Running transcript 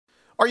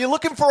Are you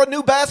looking for a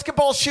new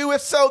basketball shoe?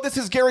 If so, this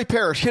is Gary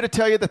Parrish here to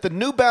tell you that the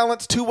New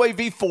Balance 2-Way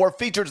V4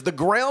 features the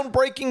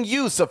groundbreaking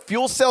use of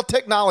fuel cell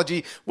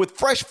technology with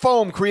fresh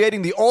foam,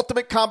 creating the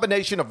ultimate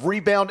combination of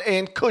rebound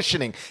and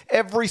cushioning.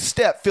 Every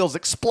step feels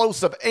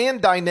explosive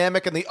and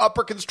dynamic, and the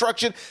upper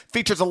construction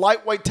features a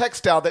lightweight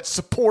textile that's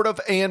supportive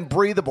and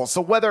breathable.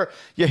 So whether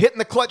you're hitting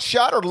the clutch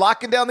shot or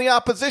locking down the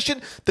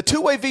opposition, the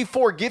 2-Way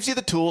V4 gives you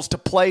the tools to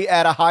play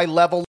at a high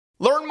level.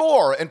 Learn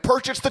more and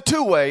purchase the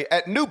 2-Way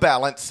at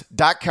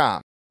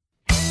newbalance.com.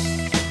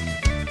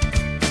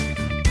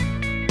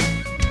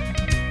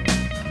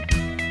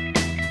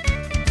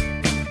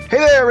 Hey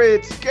there,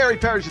 it's Gary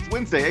Parrish. It's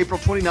Wednesday, April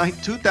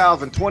 29th,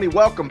 2020.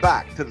 Welcome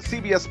back to the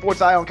CBS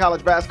Sports Eye on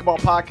College Basketball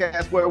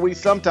podcast, where we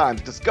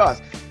sometimes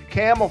discuss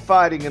camel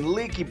fighting and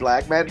leaky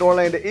black. Matt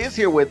Norlander is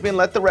here with me, and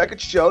let the record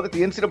show that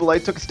the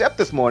NCAA took a step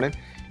this morning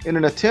in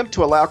an attempt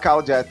to allow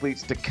college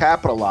athletes to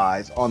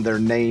capitalize on their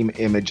name,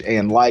 image,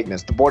 and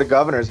likeness. The Board of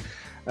Governors,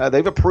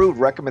 they've approved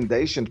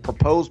recommendations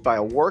proposed by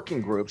a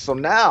working group. So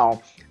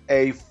now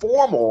a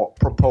formal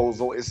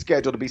proposal is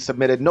scheduled to be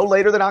submitted no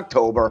later than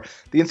October.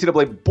 The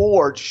NCAA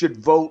board should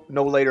vote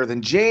no later than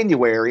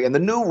January, and the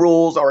new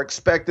rules are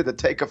expected to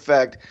take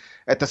effect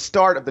at the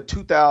start of the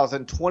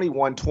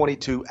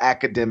 2021-22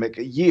 academic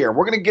year.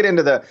 We're going to get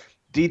into the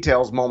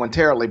details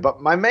momentarily,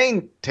 but my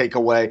main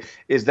takeaway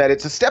is that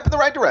it's a step in the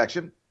right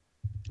direction,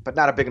 but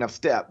not a big enough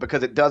step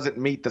because it doesn't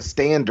meet the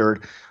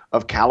standard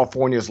of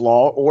California's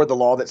law or the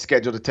law that's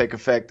scheduled to take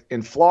effect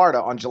in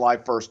Florida on July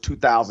 1st,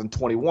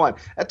 2021.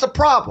 That's a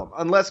problem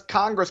unless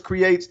Congress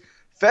creates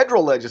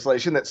federal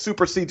legislation that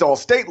supersedes all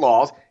state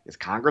laws. Is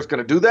Congress going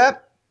to do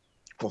that?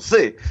 We'll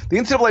see. The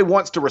NCAA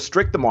wants to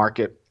restrict the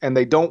market, and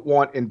they don't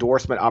want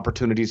endorsement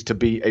opportunities to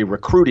be a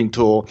recruiting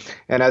tool.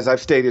 And as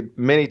I've stated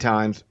many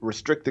times,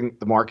 restricting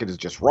the market is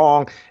just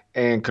wrong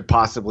and could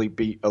possibly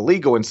be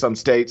illegal in some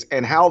states.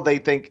 And how they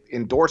think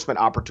endorsement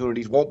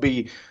opportunities won't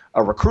be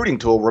a recruiting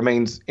tool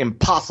remains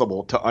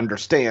impossible to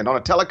understand. On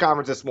a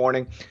teleconference this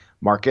morning,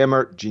 Mark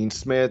Emmert, Gene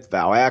Smith,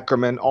 Val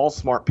Ackerman, all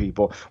smart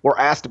people, were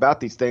asked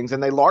about these things,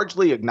 and they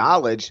largely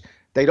acknowledged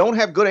they don't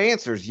have good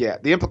answers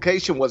yet. The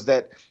implication was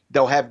that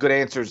they'll have good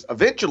answers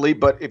eventually,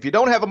 but if you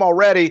don't have them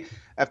already,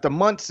 after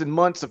months and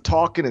months of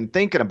talking and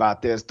thinking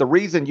about this, the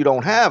reason you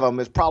don't have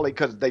them is probably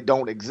because they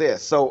don't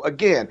exist. So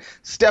again,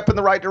 step in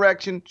the right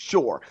direction,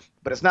 sure,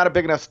 but it's not a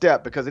big enough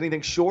step because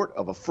anything short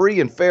of a free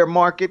and fair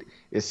market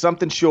is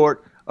something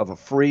short of a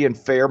free and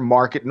fair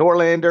market.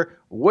 Norlander,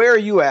 where are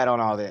you at on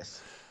all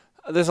this?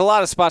 There's a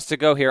lot of spots to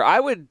go here.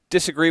 I would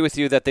disagree with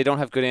you that they don't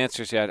have good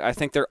answers yet. I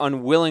think they're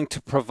unwilling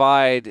to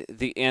provide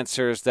the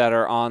answers that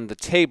are on the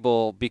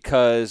table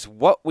because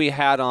what we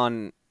had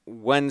on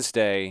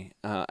Wednesday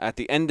at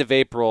the end of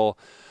April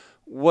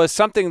was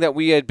something that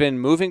we had been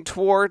moving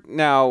toward.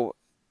 Now,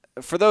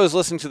 for those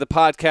listening to the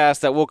podcast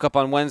that woke up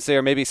on Wednesday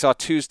or maybe saw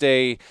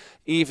Tuesday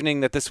evening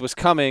that this was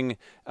coming,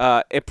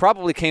 it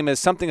probably came as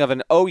something of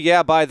an, oh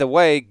yeah, by the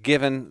way,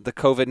 given the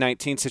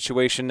COVID-19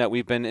 situation that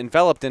we've been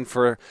enveloped in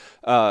for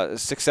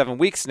 6-7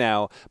 weeks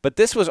now. But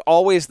this was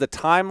always the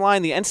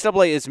timeline. The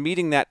NCAA is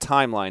meeting that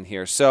timeline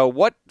here. So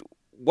what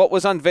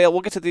was unveiled,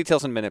 we'll get to the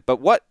details in a minute,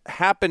 but what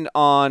happened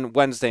on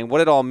Wednesday and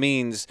what it all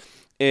means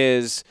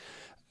is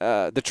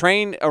the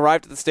train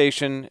arrived at the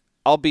station,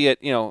 albeit,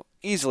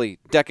 easily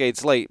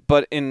decades late,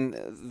 but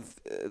in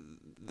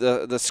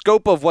the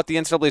scope of what the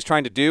NCAA is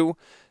trying to do,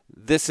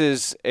 this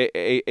is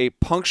a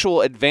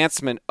punctual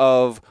advancement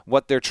of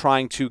what they're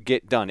trying to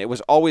get done. It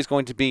was always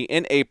going to be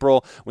in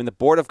April when the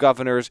Board of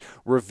Governors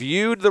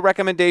reviewed the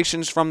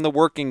recommendations from the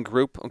working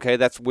group. Okay,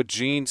 that's with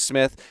Gene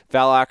Smith,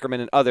 Val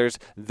Ackerman, and others.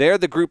 They're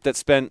the group that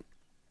spent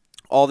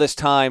all this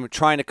time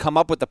trying to come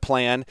up with a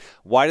plan.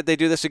 Why did they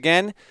do this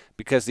again?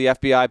 Because the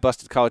FBI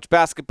busted college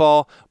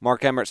basketball.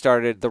 Mark Emmert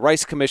started the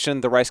Rice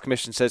Commission. The Rice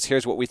Commission says,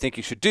 here's what we think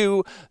you should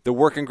do. The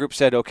working group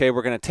said, okay,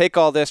 we're going to take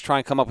all this, try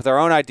and come up with our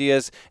own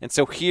ideas. And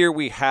so here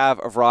we have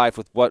arrived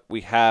with what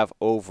we have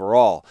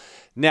overall.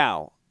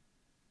 Now,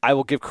 I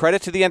will give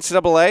credit to the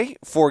NCAA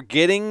for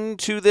getting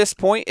to this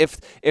point.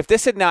 If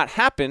this had not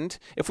happened,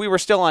 if we were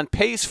still on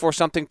pace for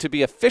something to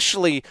be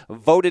officially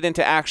voted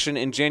into action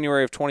in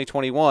January of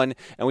 2021,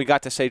 and we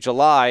got to say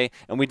July,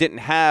 and we didn't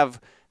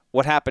have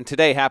what happened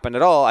today happen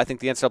at all, I think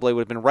the NCAA would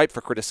have been ripe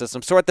for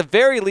criticism. So at the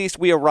very least,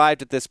 we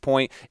arrived at this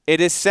point.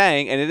 It is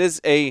saying, and it is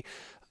a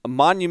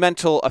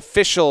monumental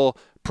official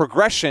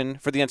progression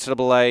for the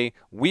NCAA,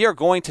 we are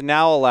going to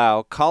now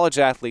allow college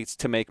athletes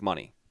to make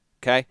money.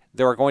 Okay,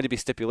 there are going to be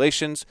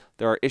stipulations.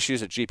 There are issues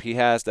that GP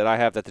has, that I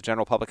have, that the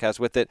general public has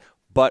with it.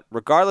 But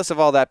regardless of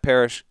all that,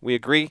 Parrish, we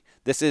agree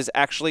this is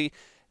actually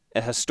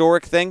a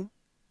historic thing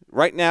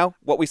right now,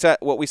 what we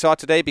saw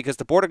today, because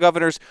the Board of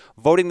Governors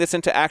voting this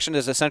into action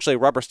is essentially a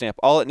rubber stamp.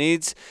 All it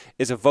needs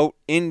is a vote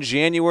in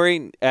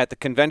January at the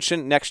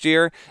convention next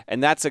year,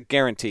 and that's a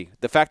guarantee.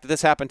 The fact that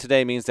this happened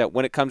today means that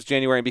when it comes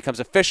January and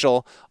becomes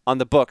official on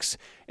the books,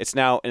 it's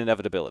now an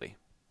inevitability.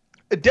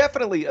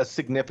 Definitely a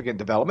significant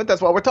development.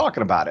 That's why we're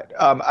talking about it.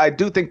 I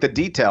do think the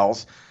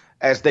details,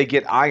 as they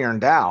get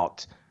ironed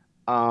out,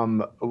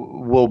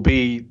 will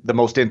be the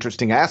most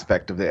interesting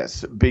aspect of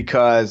this.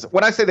 Because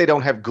when I say they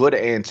don't have good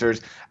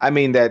answers, I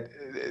mean that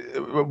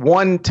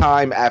one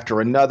time after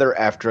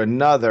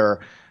another,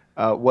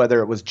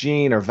 whether it was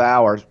Gene or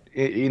Val or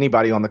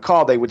anybody on the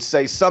call, they would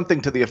say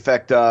something to the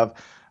effect of,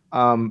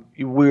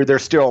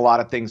 there's still a lot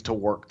of things to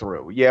work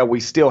through. Yeah, we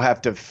still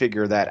have to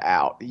figure that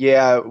out.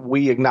 Yeah,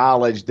 we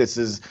acknowledge this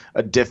is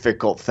a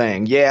difficult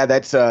thing. Yeah,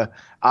 that's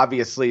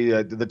obviously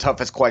the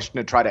toughest question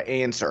to try to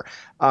answer.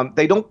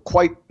 They don't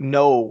quite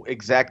know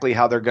exactly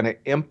how they're going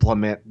to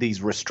implement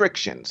these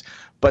restrictions,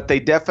 but they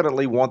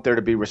definitely want there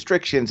to be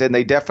restrictions, and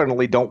they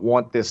definitely don't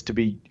want this to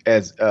be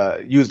as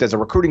used as a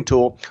recruiting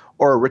tool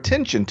or a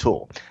retention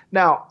tool.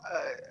 Now,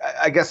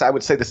 I guess I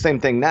would say the same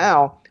thing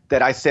now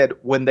that I said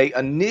when they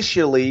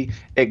initially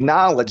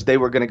acknowledged they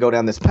were going to go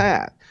down this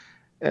path.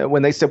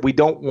 When they said we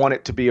don't want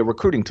it to be a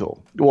recruiting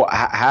tool. Well,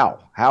 how?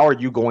 How are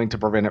you going to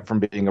prevent it from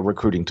being a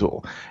recruiting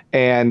tool?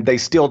 And they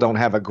still don't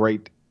have a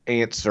great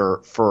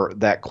answer for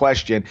that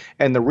question.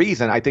 And the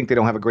reason I think they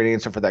don't have a great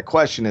answer for that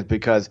question is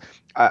because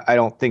I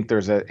don't think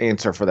there's an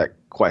answer for that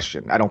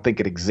question. I don't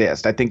think it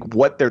exists. I think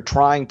what they're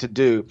trying to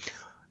do,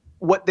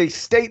 what they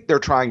state they're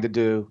trying to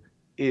do,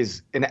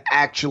 is an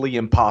actually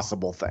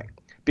impossible thing.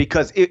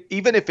 Because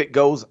even if it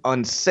goes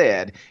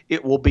unsaid,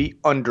 it will be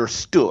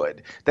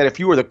understood that if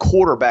you were the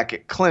quarterback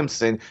at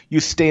Clemson, you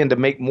stand to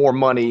make more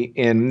money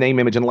in name,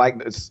 image, and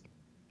likeness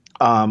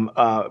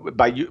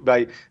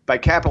by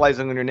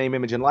capitalizing on your name,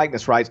 image, and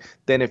likeness rights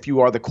than if you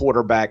are the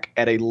quarterback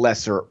at a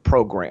lesser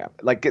program.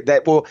 Like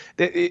that,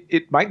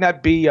 it might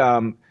not be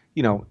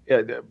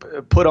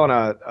put on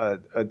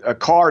a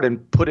card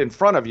and put in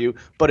front of you,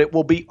 but it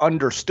will be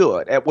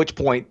understood, at which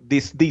point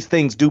these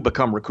things do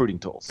become recruiting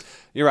tools.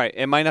 You're right.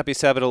 It might not be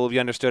said, but it will be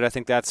understood. I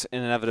think that's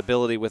an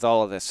inevitability with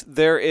all of this.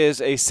 There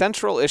is a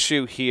central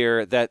issue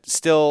here that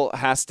still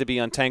has to be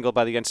untangled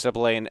by the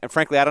NCAA, and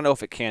frankly, I don't know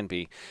if it can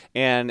be.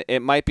 And it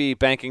might be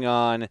banking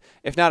on,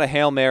 if not a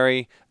Hail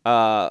Mary,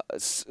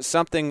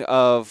 something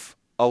of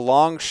a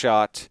long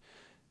shot.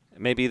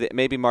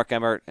 Maybe Mark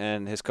Emmert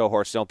and his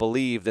cohorts don't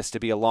believe this to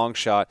be a long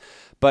shot,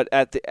 but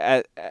at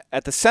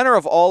the center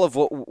of all of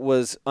what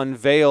was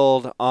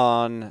unveiled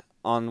on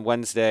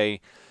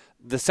Wednesday,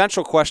 the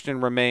central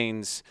question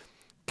remains: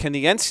 can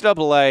the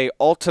NCAA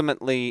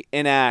ultimately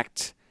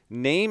enact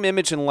name,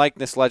 image, and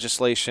likeness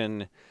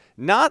legislation?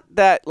 Not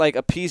that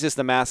appeases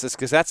the masses,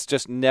 because that's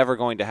just never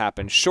going to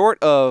happen.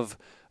 Short of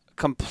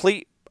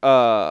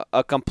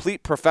a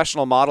complete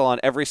professional model on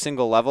every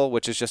single level,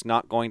 which is just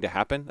not going to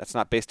happen. That's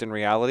not based in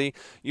reality.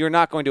 You're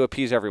not going to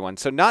appease everyone.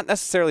 So not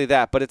necessarily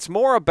that, but it's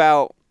more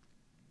about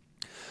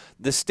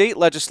the state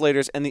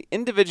legislators and the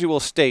individual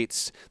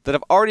states that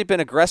have already been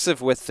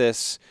aggressive with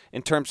this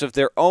in terms of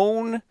their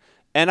own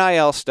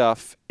NIL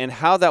stuff and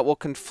how that will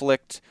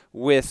conflict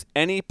with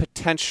any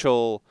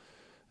potential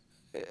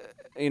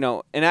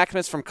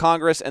enactments from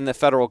Congress and the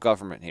federal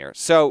government here.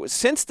 So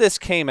since this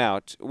came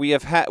out, we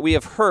have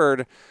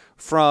heard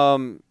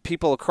from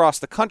people across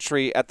the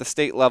country at the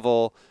state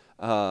level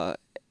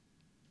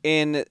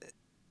in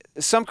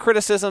some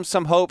criticism,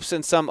 some hopes,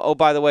 and some, oh,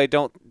 by the way,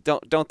 don't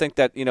think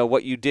that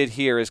what you did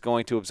here is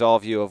going to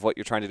absolve you of what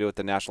you're trying to do at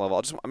the national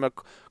level. I'm going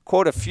to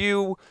quote a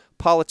few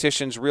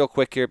politicians real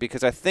quick here,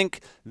 because I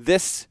think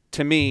this,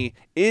 to me,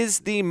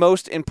 is the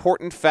most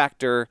important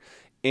factor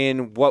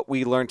in what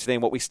we learned today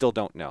and what we still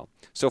don't know.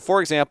 So,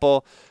 for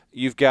example,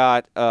 you've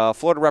got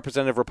Florida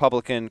Representative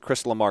Republican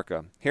Chris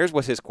LaMarca. Here's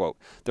what his quote: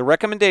 "The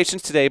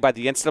recommendations today by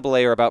the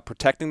NCAA are about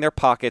protecting their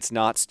pockets,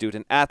 not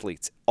student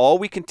athletes. All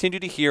we continue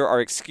to hear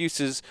are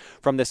excuses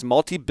from this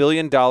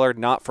multi-billion-dollar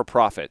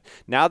not-for-profit.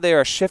 Now they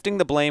are shifting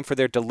the blame for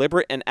their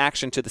deliberate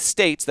inaction to the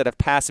states that have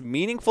passed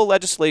meaningful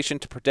legislation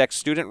to protect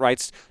student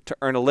rights to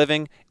earn a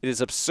living. It is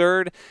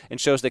absurd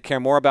and shows they care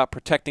more about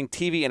protecting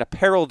TV and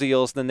apparel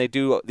deals than they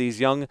do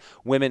these young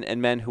women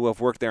and men who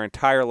have worked their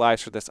entire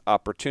lives for this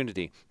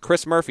opportunity."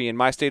 Chris Murphy in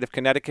my state of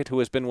Connecticut, who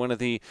has been one of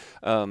the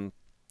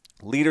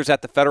leaders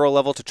at the federal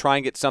level to try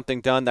and get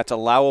something done that's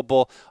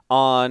allowable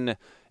on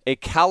a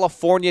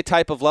California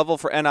type of level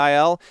for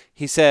NIL,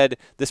 he said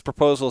this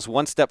proposal is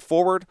one step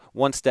forward,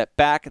 one step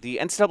back. The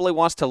NCAA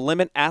wants to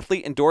limit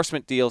athlete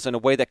endorsement deals in a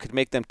way that could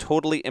make them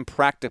totally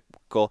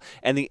impractical,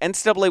 and the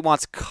NCAA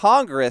wants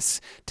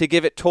Congress to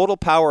give it total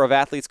power of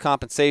athletes'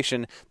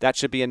 compensation. That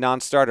should be a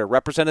non-starter.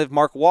 Representative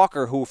Mark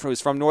Walker, who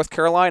is from North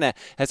Carolina,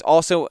 has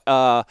also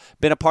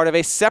been a part of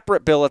a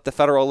separate bill at the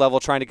federal level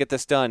trying to get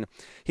this done.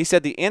 He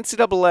said the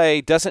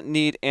NCAA doesn't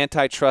need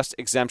antitrust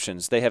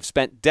exemptions. They have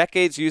spent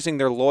decades using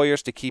their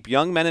lawyers to keep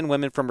young men and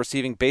women from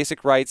receiving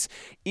basic rights,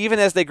 even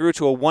as they grew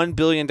to a $1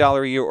 billion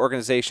a year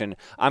organization.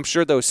 I'm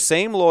sure those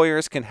same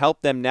lawyers can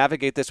help them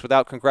navigate this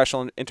without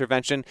congressional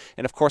intervention.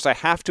 And of course, I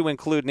have to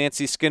include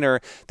Nancy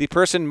Skinner, the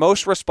person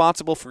most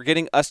responsible for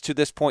getting us to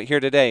this point here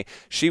today.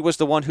 She was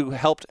the one who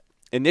helped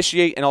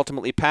initiate and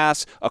ultimately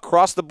pass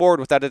across the board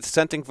without a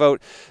dissenting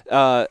vote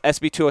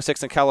SB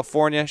 206 in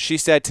California. She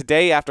said,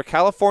 today, after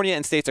California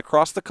and states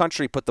across the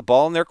country put the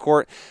ball in their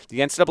court, the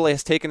NCAA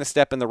has taken a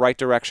step in the right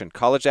direction.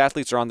 College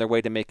athletes are on their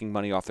way to making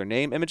money off their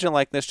name, image, and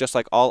likeness, just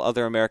like all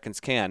other Americans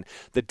can.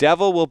 The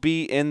devil will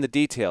be in the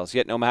details,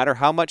 yet no matter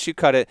how much you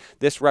cut it,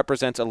 this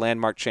represents a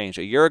landmark change.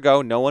 A year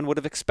ago, no one would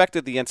have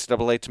expected the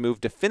NCAA to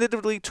move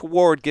definitively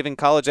toward giving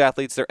college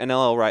athletes their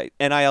NIL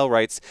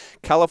rights.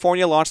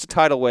 California launched a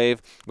tidal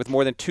wave with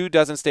more than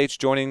 24 states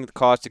joining the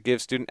cause to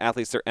give student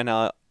athletes their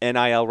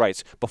NIL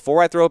rights.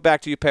 Before I throw it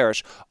back to you,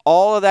 Parrish,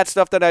 all of that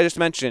stuff that I just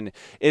mentioned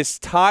is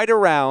tied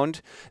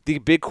around the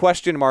big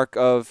question mark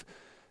of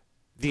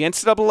the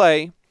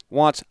NCAA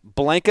wants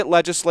blanket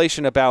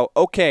legislation about,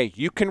 okay,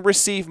 you can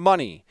receive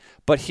money,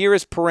 but here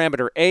is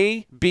parameter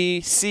A, B,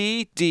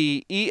 C,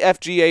 D, E, F,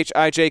 G, H,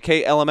 I, J,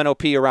 K, L, M, N, O,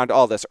 P around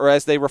all this, or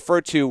as they refer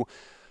to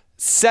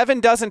 7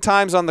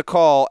 times on the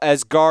call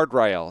as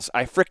guardrails.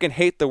 I freaking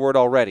hate the word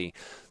already.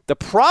 The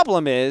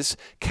problem is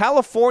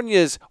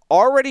California's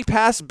already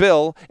passed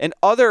bill in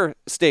other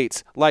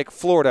states like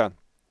Florida,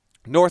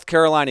 North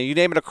Carolina, you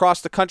name it,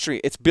 across the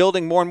country. It's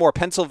building more and more.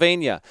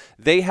 Pennsylvania,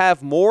 they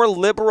have more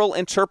liberal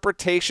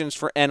interpretations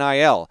for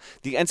NIL.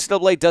 The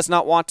NCAA does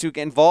not want to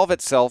involve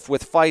itself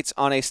with fights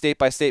on a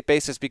state-by-state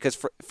basis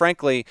because,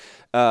 frankly,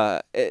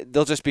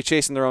 they'll just be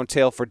chasing their own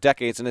tail for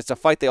decades, and it's a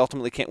fight they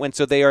ultimately can't win.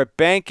 So they are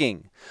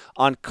banking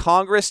on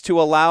Congress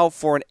to allow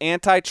for an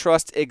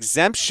antitrust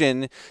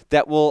exemption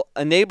that will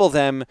enable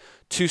them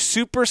to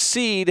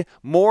supersede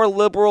more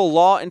liberal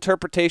law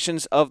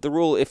interpretations of the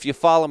rule, if you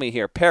follow me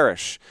here.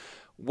 Parrish,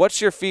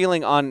 what's your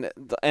feeling on,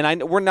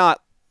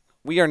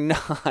 we are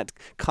not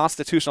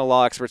constitutional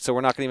law experts, so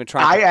we're not going to even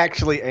try. I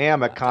actually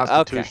am a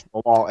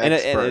constitutional law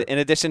expert. In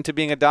addition to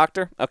being a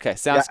doctor? Okay,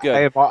 sounds good.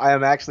 I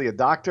am actually a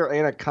doctor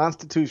and a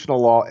constitutional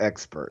law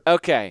expert.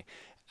 Okay.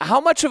 How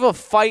much of a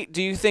fight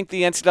do you think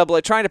the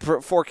NCAA, trying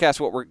to forecast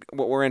what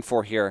we're in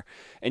for here,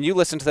 and you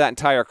listened to that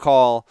entire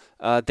call,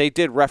 they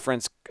did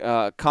reference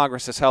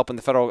Congress's help in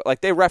the federal, like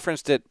they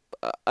referenced it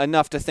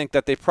enough to think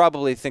that they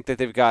probably think that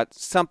they've got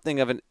something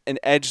of an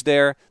edge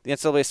there. The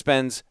NCAA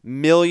spends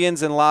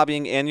millions in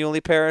lobbying annually,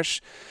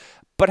 Parrish.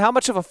 But how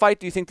much of a fight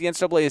do you think the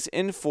NCAA is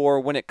in for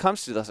when it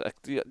comes to this?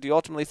 Do you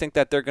ultimately think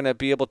that they're going to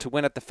be able to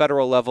win at the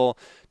federal level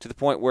to the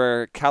point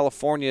where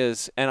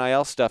California's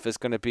NIL stuff is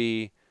going to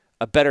be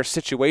a better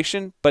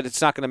situation, but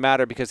it's not going to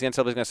matter because the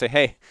NCAA is going to say,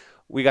 hey,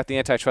 we got the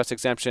antitrust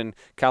exemption,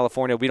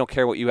 California, we don't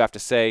care what you have to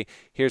say.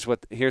 Here's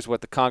what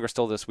the Congress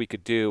told us we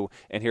could do,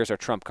 and here's our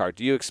trump card.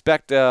 Do you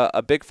expect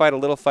a big fight, a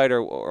little fight,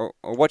 or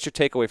what's your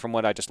takeaway from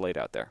what I just laid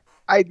out there?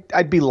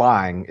 I'd be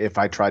lying if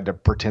I tried to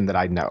pretend that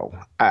I know.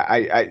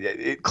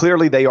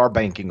 Clearly they are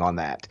banking on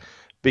that.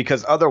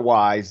 Because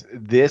otherwise,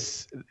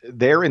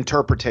 their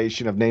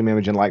interpretation of name,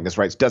 image, and likeness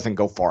rights doesn't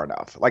go far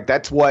enough. Like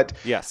that's what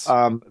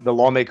the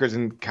lawmakers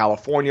in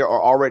California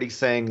are already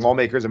saying.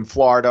 Lawmakers in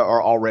Florida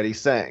are already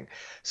saying.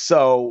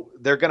 So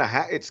they're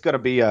gonna it's gonna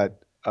be a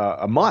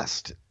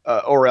must,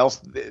 or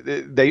else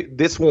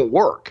this won't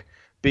work.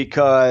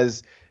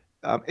 Because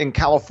in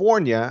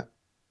California,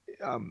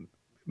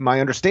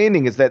 my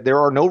understanding is that there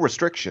are no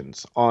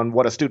restrictions on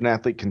what a student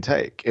athlete can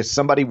take. If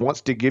somebody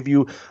wants to give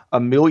you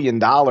 $1 million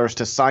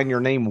to sign your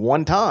name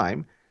one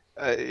time,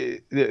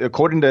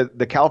 according to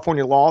the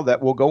California law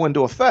that will go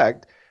into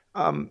effect,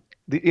 the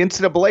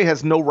NCAA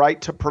has no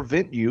right to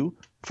prevent you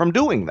from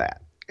doing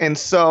that. And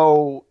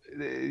so,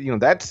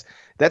 that's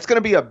going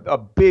to be a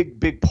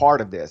big part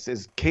of this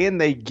is can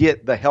they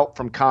get the help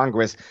from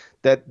Congress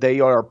that they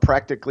are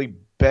practically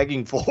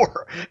begging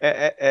for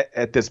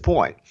at this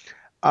point?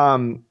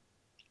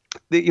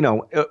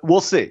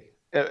 We'll see,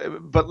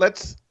 but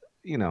let's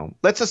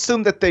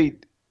assume that the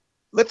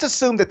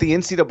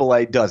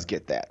NCAA does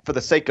get that for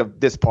the sake of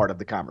this part of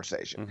the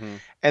conversation,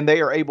 and they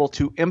are able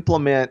to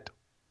implement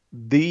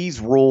these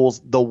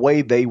rules the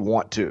way they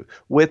want to,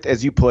 with,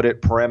 as you put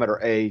it,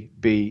 parameter A,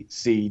 B,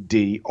 C,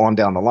 D on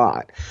down the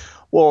line.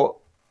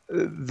 Well,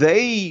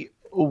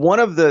 one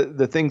of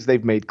the things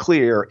they've made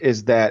clear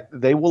is that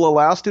they will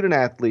allow student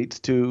athletes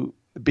to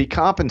be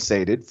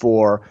compensated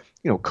for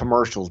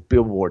commercials,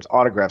 billboards,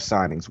 autograph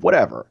signings,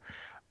 whatever.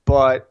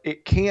 But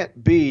it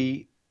can't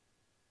be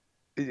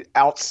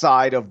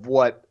outside of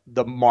what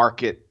the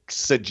market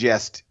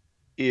suggests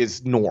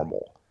is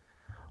normal.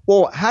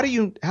 Well, how do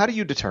you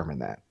determine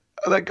that?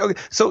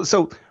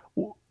 So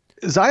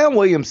Zion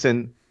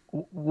Williamson,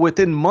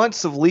 within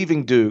months of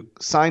leaving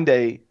Duke, signed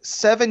a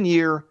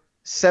 7-year,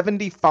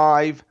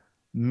 $75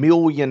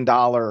 million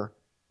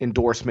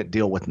endorsement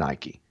deal with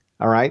Nike.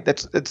 All right,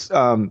 that's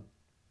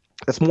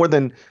more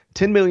than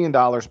 $10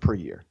 million per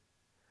year.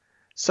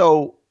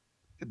 So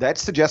that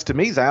suggests to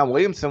me Zion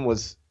Williamson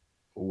was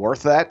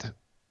worth that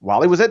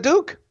while he was at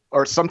Duke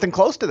or something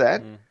close to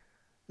that.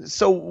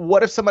 So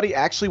what if somebody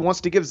actually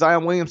wants to give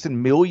Zion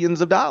Williamson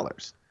millions of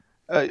dollars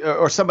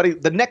or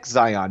the next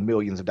Zion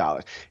millions of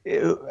dollars?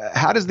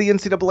 How does the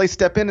NCAA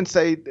step in and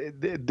say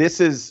this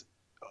is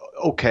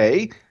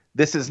okay,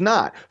 this is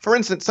not? For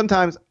instance,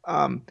 sometimes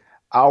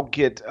I'll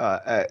get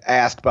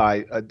asked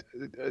by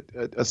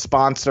a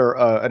sponsor,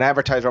 an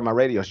advertiser on my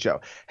radio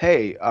show,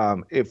 hey,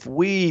 if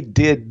we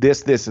did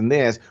this, this, and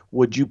this,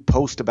 would you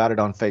post about it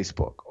on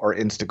Facebook or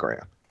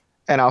Instagram?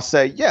 And I'll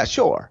say, yeah,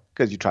 sure,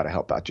 because you try to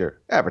help out your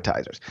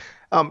advertisers.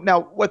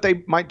 Now, what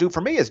they might do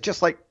for me is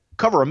just like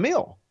cover a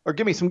meal or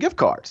give me some gift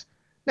cards.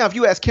 Now, if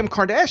you ask Kim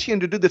Kardashian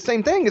to do the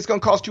same thing, it's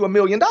going to cost you $1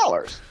 million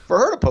for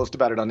her to post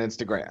about it on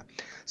Instagram.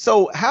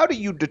 So how do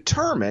you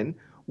determine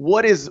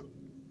what's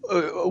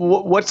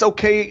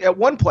okay at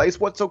one place,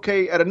 what's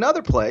okay at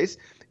another place?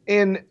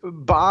 And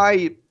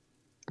by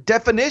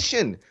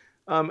definition,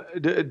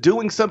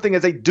 doing something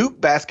as a Duke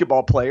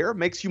basketball player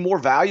makes you more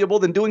valuable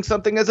than doing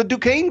something as a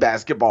Duquesne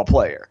basketball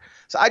player.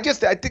 So I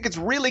think it's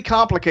really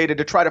complicated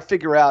to try to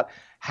figure out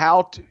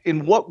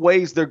in what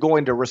ways they're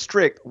going to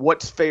restrict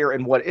what's fair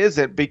and what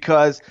isn't,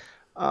 because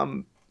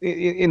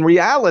in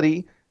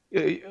reality,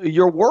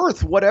 you're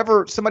worth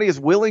whatever somebody is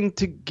willing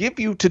to give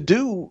you to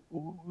do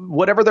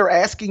whatever they're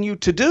asking you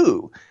to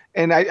do.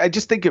 And I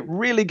just think it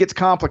really gets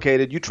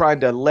complicated. You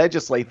trying to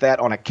legislate that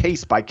on a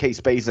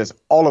case-by-case basis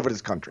all over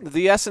this country.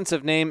 The essence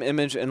of name,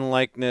 image, and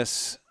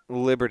likeness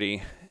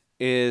liberty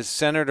is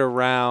centered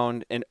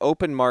around an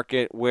open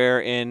market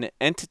wherein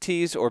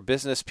entities or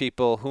business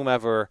people,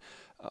 whomever,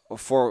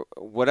 for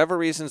whatever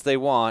reasons they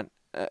want,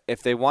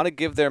 if they want to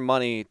give their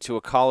money to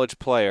a college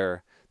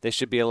player, they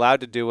should be allowed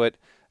to do it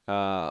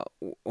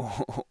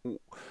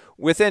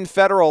within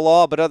federal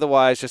law, but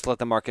otherwise just let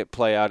the market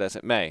play out as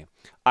it may.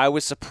 I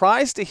was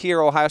surprised to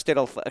hear Ohio State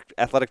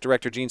Athletic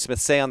Director Gene Smith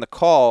say on the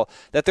call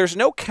that there's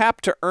no cap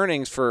to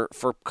earnings for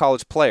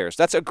college players.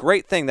 That's a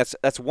great thing.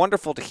 That's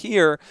wonderful to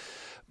hear.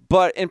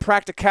 But in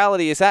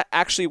practicality, is that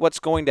actually what's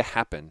going to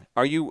happen?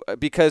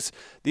 Because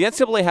the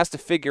NCAA has to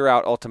figure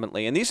out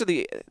ultimately, and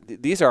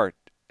these are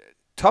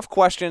tough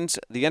questions.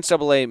 The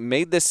NCAA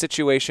made this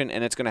situation,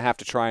 and it's going to have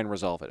to try and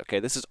resolve it. Okay,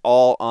 this is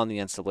all on the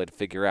NCAA to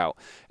figure out,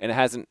 and it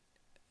hasn't.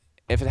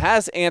 If it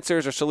has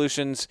answers or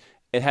solutions,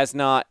 it has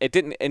not. It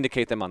didn't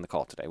indicate them on the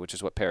call today, which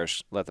is what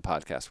Parrish led the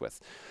podcast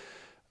with.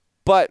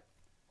 But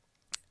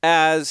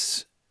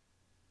as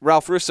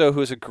Ralph Russo,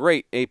 who is a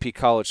great AP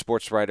college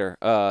sports writer,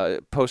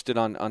 posted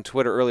on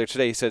Twitter earlier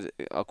today, he said,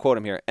 I'll quote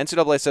him here,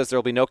 NCAA says there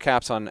will be no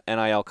caps on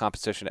NIL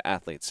compensation to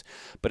athletes.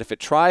 But if it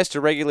tries to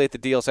regulate the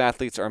deals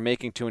athletes are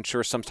making to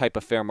ensure some type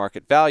of fair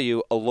market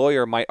value, a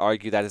lawyer might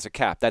argue that is a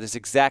cap. That is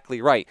exactly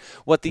right.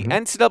 What the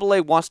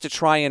NCAA wants to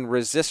try and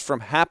resist from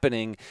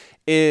happening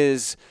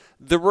is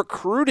the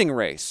recruiting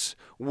race,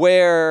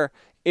 where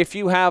if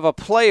you have a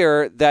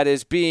player that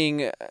is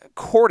being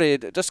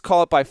courted, just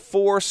call it by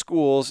 4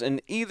 schools in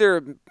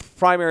either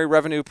primary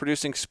revenue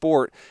producing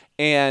sport,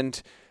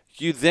 and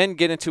you then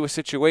get into a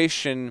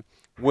situation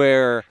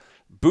where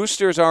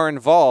boosters are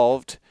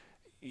involved,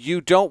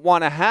 you don't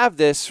want to have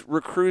this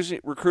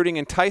recruiting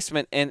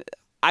enticement. And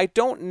I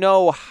don't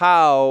know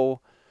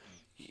how,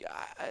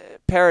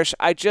 Parrish,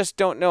 I just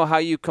don't know how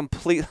you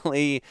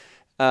completely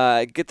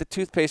get the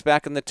toothpaste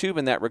back in the tube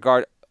in that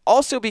regard.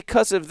 Also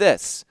because of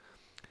this.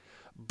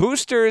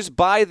 Boosters,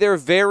 by their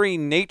very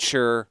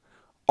nature,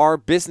 are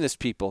business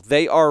people.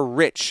 They are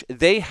rich.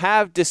 They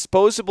have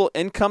disposable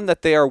income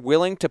that they are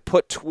willing to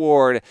put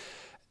toward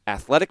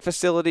athletic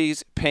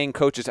facilities, paying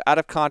coaches out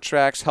of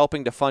contracts,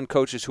 helping to fund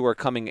coaches who are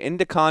coming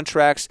into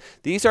contracts.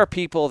 These are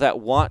people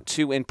that want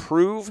to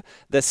improve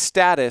the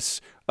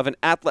status of an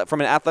athlete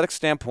from an athletic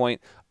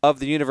standpoint of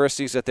the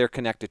universities that they're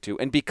connected to.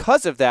 And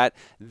because of that,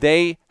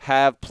 they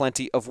have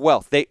plenty of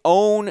wealth. They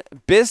own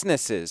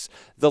businesses.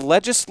 The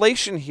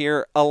legislation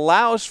here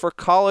allows for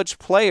college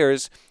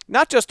players,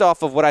 not just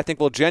off of what I think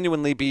will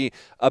genuinely be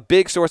a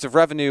big source of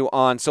revenue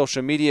on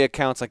social media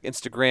accounts like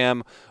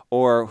Instagram,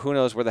 or who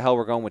knows where the hell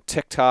we're going with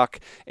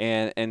TikTok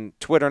and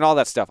Twitter and all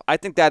that stuff. I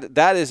think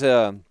that is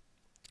a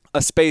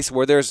space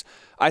where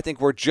I think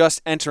we're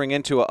just entering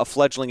into a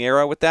fledgling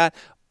era with that.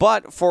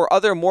 But for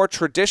other more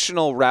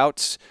traditional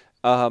routes,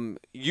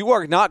 you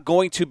are not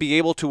going to be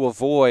able to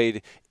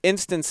avoid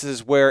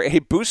instances where a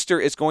booster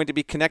is going to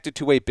be connected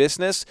to a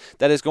business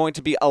that is going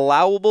to be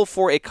allowable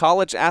for a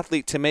college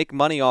athlete to make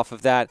money off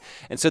of that.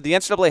 And so the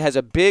NCAA has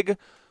a big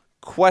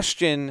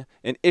question,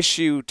 an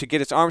issue to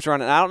get its arms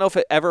around, and I don't know if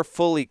it ever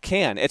fully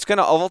can. It's going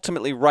to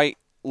ultimately write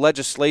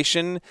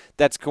legislation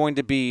that's going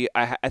to be,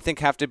 I think,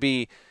 have to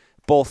be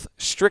both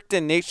strict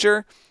in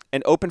nature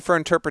and open for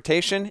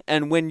interpretation.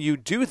 And when you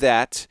do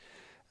that,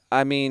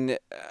 I mean,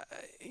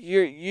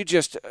 you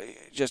just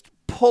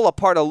pull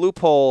apart a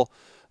loophole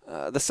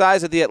the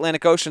size of the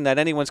Atlantic Ocean that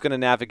anyone's going to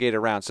navigate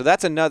around. So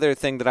that's another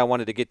thing that I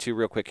wanted to get to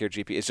real quick here,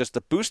 GP, is just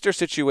the booster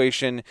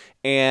situation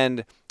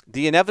and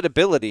the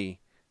inevitability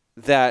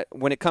that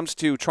when it comes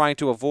to trying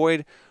to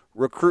avoid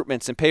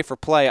recruitments and pay for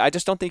play, I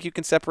just don't think you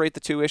can separate the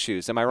two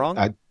issues. Am I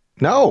wrong?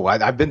 No,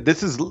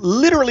 this is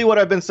literally what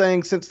I've been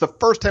saying since the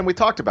first time we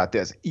talked about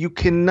this. You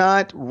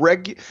cannot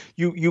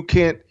you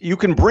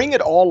can bring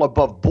it all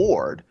above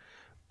board,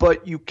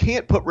 but you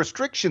can't put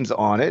restrictions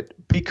on it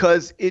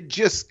because it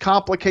just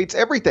complicates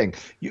everything.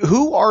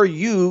 Who are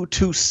you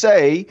to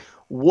say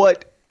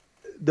what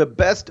the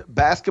best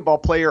basketball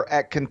player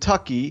at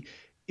Kentucky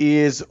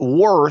is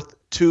worth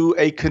to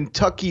a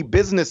Kentucky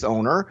business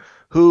owner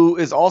who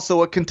is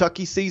also a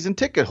Kentucky season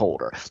ticket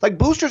holder. Like,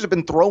 boosters have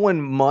been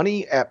throwing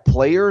money at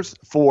players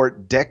for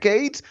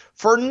decades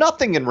for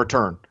nothing in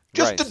return,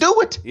 just to do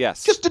it.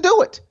 Yes. Just to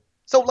do it.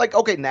 So, like,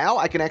 okay, now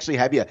I can actually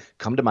have you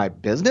come to my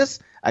business.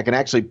 I can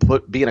actually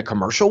be in a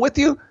commercial with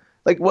you.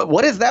 Like,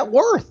 what is that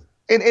worth?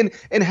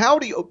 And how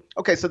do you?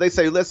 Okay, so they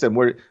say, listen,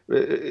 we're,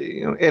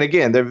 and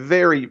again, they're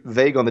very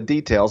vague on the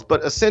details,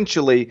 but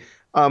essentially,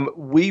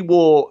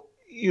 we'll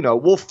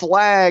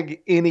flag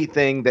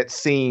anything that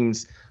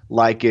seems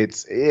like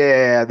this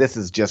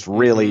is just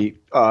really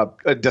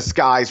a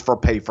disguise for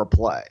pay for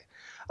play.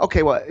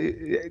 Okay, well,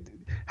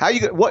 how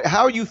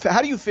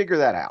do you figure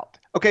that out?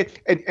 Okay,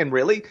 and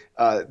really,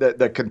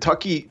 the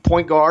Kentucky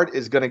point guard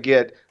is going to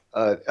get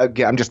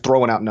again. I'm just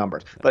throwing out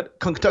numbers, but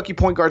Kentucky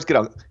point guards get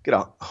a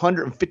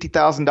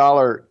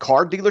 $150,000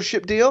 car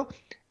dealership deal,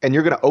 and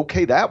you're going to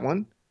okay that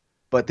one,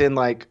 but then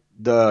like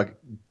the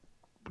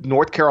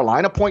North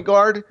Carolina point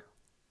guard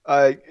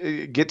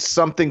gets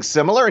something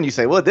similar, and you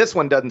say, well, this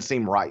one doesn't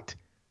seem right.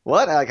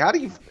 What? Like, how do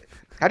you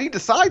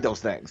decide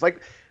those things?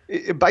 Like,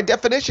 by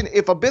definition,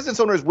 if a business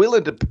owner is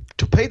willing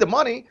to pay the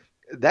money,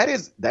 that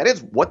is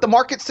what the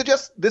market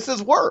suggests this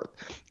is worth.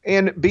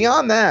 And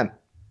beyond that,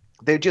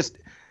 they just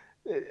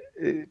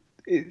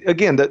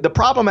again, the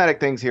problematic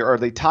things here are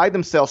they tie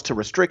themselves to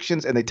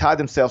restrictions, and they tie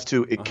themselves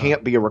to it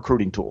can't be a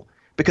recruiting tool,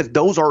 because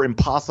those are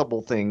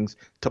impossible things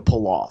to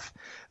pull off.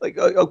 Like,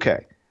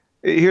 okay,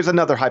 here's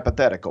another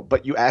hypothetical,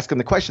 but you ask them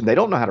the question. They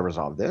don't know how to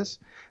resolve this.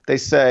 They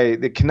say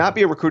it cannot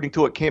be a recruiting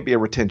tool. It can't be a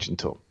retention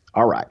tool.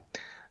 All right.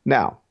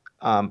 Now,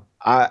 I'm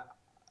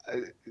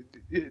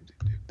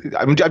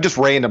just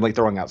randomly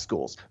throwing out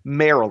schools.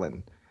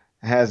 Maryland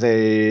has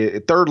a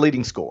third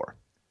leading scorer,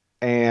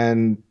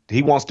 and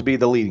he wants to be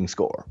the leading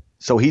scorer,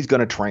 so he's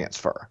going to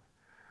transfer.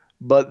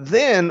 But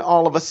then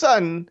all of a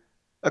sudden,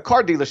 a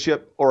car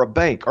dealership or a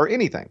bank or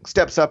anything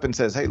steps up and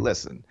says, hey,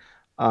 listen,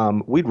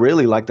 we'd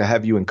really like to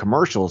have you in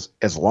commercials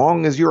as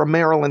long as you're a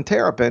Maryland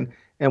Terrapin,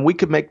 and we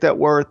could make that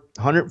worth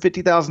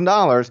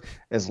 $150,000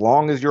 as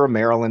long as you're a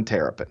Maryland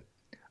Terrapin.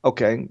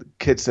 Okay, the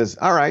kid says,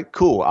 all right,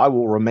 cool. I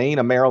will remain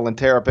a Maryland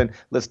Terrapin.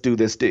 Let's do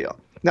this deal.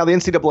 Now the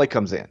NCAA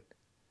comes in.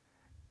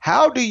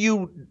 How do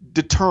you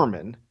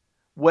determine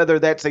whether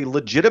that's a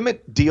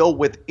legitimate deal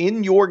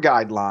within your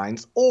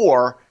guidelines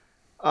or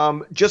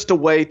just a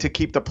way to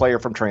keep the player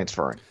from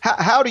transferring?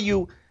 How do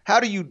you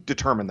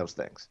determine those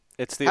things?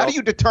 How do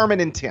you determine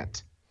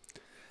intent?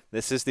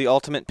 This is the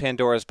ultimate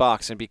Pandora's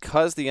box, and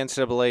because the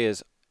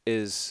NCAA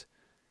is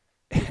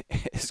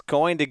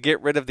going to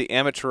get rid of the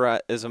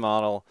amateurism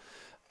model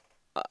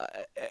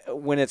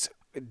when it's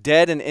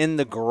dead and in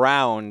the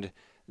ground,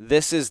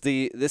 this is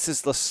the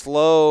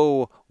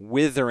slow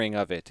withering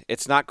of it.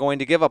 It's not going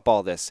to give up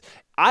all this.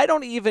 I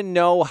don't even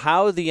know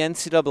how the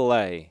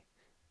NCAA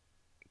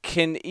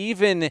can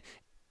even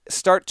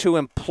start to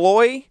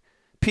employ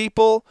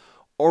people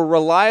or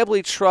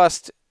reliably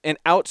trust an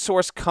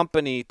outsourced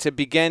company to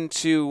begin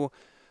to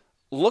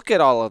look at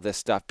all of this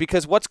stuff.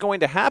 Because what's going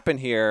to happen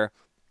here,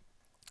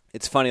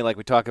 it's funny, like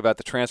we talk about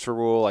the transfer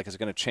rule, like is it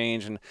going to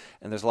change, and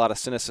there's a lot of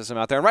cynicism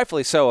out there, and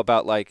rightfully so,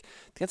 about like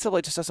the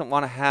NCAA just doesn't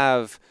want to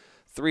have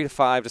 3 to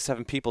 5 to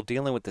 7 people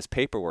dealing with this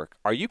paperwork.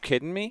 Are you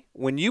kidding me?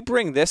 When you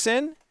bring this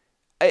in,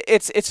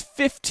 it's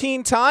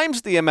 15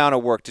 times the amount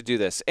of work to do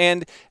this.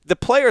 And the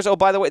players, oh,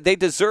 by the way, they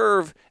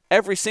deserve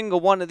every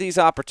single one of these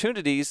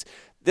opportunities.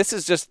 This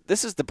is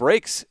the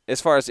breaks as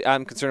far as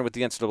I'm concerned with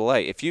the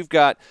NCAA. If you've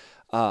got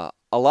a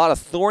lot of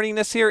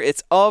thorniness here,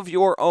 it's of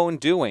your own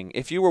doing.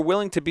 If you were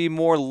willing to be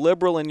more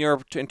liberal in your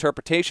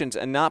interpretations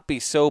and not be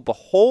so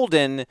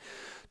beholden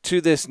to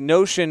this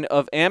notion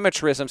of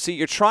amateurism. See,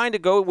 you're trying to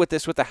go with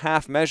this with a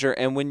half measure,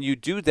 and when you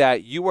do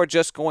that, you are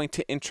just going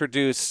to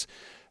introduce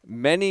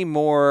many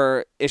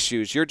more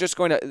issues. They're just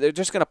going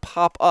to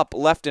pop up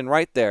left and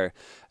right there.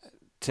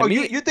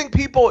 You think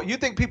people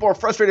are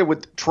frustrated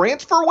with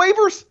transfer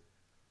waivers?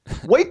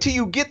 Wait till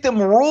you get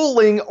them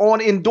ruling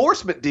on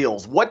endorsement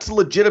deals. What's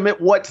legitimate,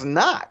 what's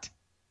not?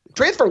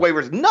 Transfer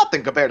waivers,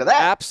 nothing compared to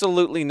that.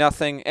 Absolutely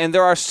nothing. And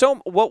there are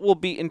what will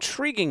be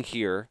intriguing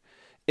here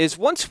is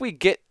once we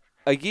get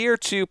a year or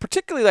two,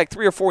 particularly like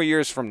 3 or 4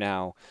 years from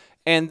now,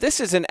 and this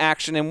is in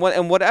action, and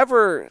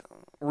whatever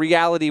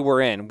reality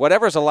we're in,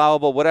 whatever's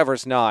allowable,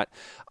 whatever's not,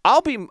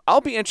 I'll be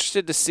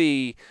interested to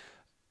see,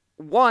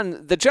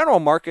 one, the general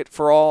market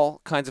for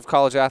all kinds of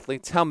college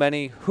athletes, how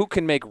many, who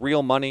can make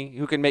real money,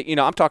 who can make,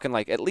 I'm talking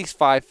like at least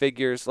 5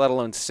 figures, let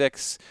alone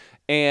 6,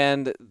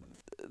 and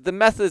the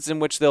methods in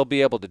which they'll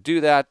be able to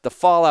do that, the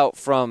fallout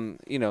from,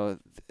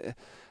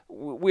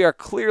 we are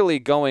clearly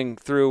going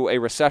through a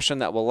recession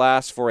that will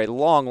last for a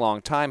long,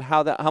 long time.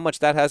 How much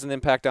that has an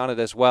impact on it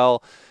as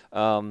well.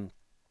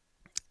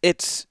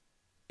 It's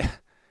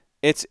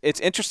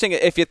interesting.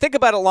 If you think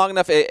about it long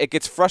enough, it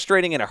gets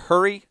frustrating in a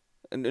hurry.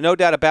 No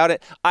doubt about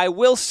it. I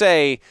will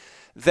say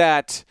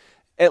that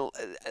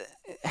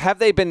have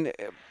they been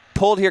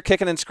pulled here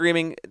kicking and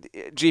screaming,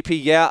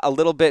 GP, yeah, a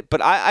little bit, but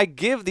I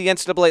give the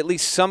NCAA at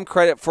least some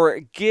credit for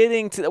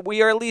getting to,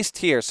 we are at least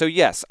here. So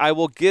yes, I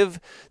will give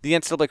the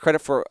NCAA credit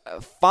for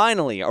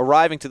finally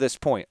arriving to this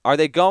point. Are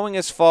they going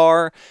as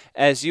far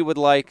as you would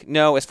like?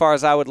 No. As far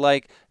as I would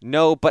like?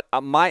 No. But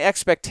my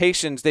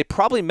expectations, they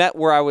probably met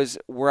where I was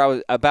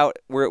about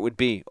where it would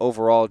be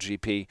overall,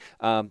 GP.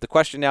 The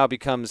question now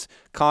becomes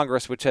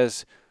Congress, which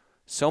has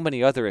so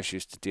many other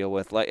issues to deal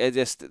with. Like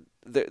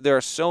there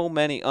are so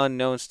many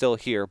unknowns still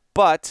here,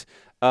 but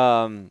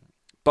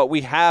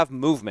we have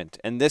movement,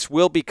 and this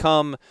will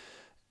become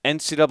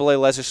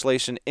NCAA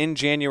legislation in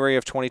January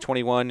of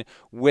 2021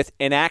 with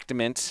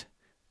enactment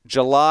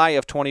July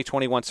of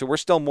 2021. So we're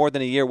still more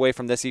than a year away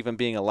from this even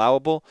being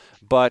allowable,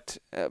 but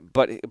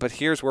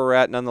here's where we're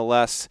at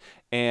nonetheless.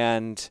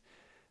 And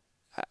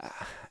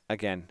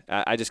again,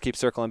 I just keep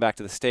circling back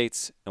to the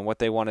states and what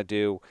they want to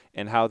do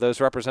and how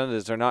those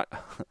representatives are not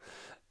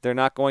they're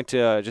not going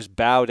to just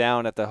bow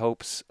down at the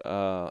hopes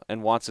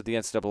and wants of the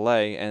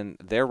NCAA, and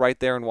they're right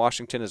there in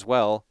Washington as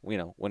well,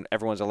 when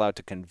everyone's allowed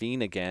to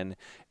convene again.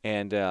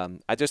 And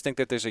I just think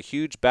that there's a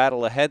huge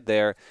battle ahead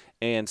there,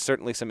 and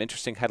certainly some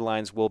interesting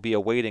headlines will be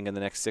awaiting in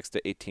the next 6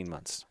 to 18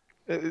 months.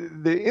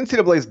 The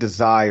NCAA's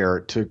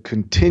desire to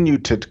continue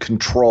to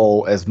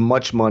control as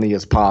much money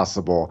as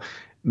possible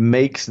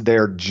makes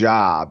their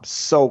job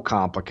so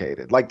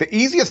complicated. Like, the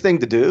easiest thing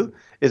to do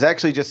is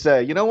actually just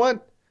say, you know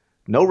what?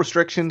 No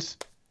restrictions.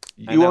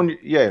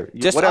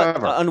 Just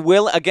whatever.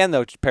 Again,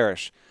 though,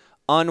 Parrish,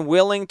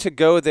 unwilling to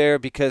go there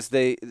because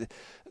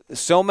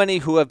so many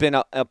who have been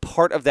a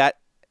part of that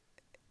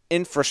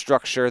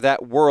infrastructure,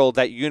 that world,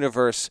 that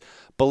universe,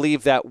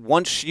 believe that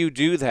once you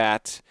do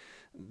that,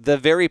 the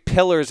very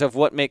pillars of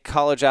what make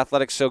college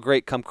athletics so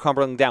great come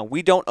crumbling down.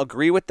 We don't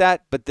agree with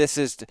that, but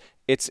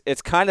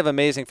it's kind of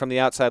amazing from the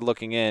outside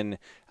looking in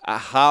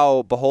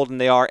how beholden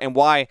they are, and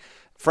why,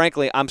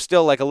 frankly, I'm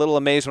still like a little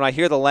amazed when I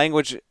hear the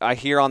language I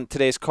hear on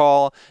today's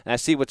call and I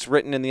see what's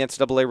written in the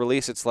NCAA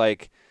release. It's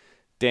like,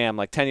 damn,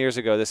 like 10 years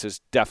ago, this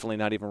is definitely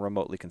not even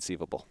remotely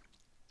conceivable.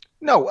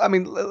 No, I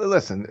mean,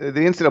 listen,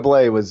 the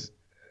NCAA was,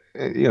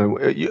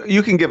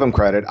 you can give them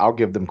credit. I'll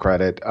give them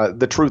credit.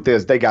 The truth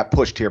is they got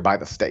pushed here by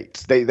the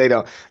states. They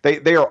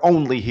are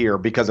only here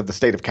because of the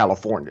state of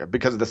California,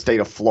 because of the state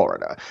of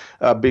Florida,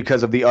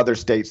 because of the other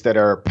states that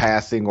are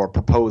passing or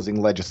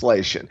proposing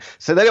legislation.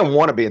 So they don't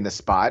want to be in this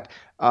spot.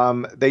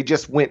 They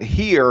just went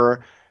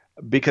here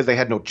because they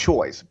had no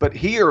choice. But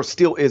here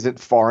still isn't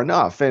far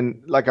enough.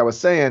 And like I was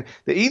saying,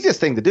 the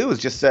easiest thing to do is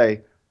just say,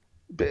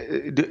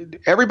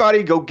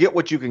 everybody go get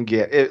what you can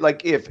get.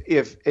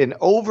 If an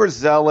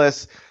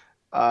overzealous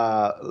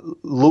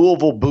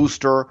Louisville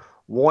booster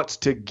wants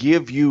to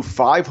give you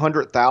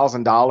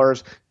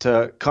 $500,000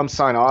 to come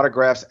sign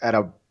autographs at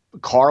a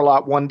car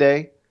lot one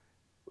day,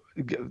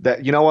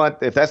 that, you know what?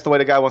 If that's the way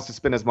the guy wants to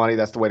spend his money,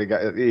 that's the way the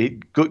guy he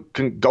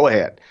can go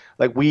ahead.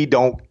 Like, we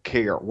don't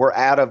care. We're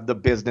out of the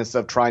business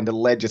of trying to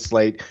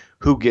legislate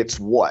who gets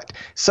what.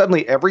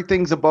 Suddenly,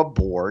 everything's above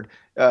board.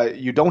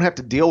 You don't have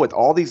to deal with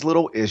all these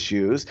little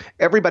issues.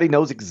 Everybody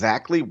knows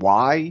exactly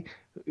why.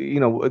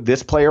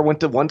 This player went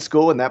to one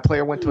school and that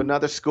player went to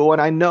another school. And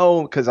I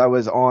know because I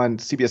was on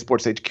CBS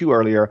Sports HQ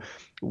earlier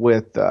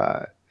with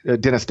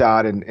Dennis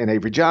Dodd and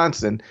Avery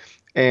Johnson.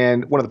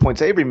 And one of the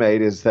points Avery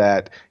made is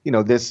that,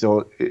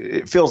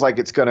 it feels like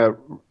it's going to,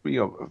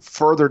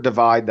 further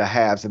divide the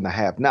haves and the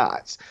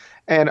have-nots.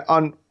 And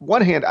on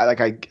one hand,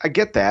 I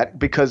get that,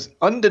 because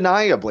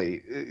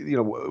undeniably,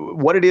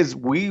 what it is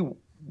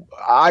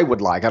I would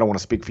like, I don't want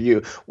to speak for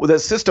you, the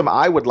system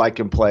I would like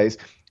in place,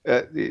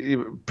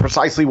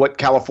 precisely what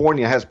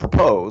California has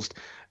proposed,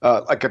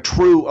 like a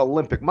true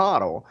Olympic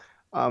model,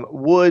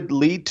 would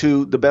lead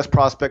to the best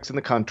prospects in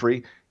the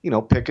country,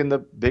 picking the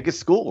biggest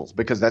schools,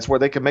 because that's where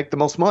they can make the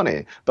most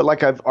money. But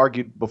like I've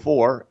argued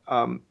before,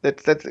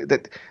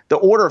 that the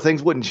order of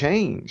things wouldn't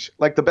change.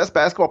 Like, the best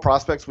basketball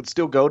prospects would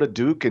still go to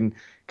Duke and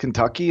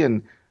Kentucky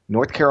and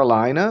North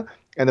Carolina,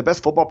 and the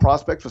best football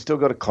prospects would still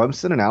go to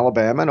Clemson and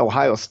Alabama and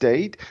Ohio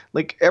State.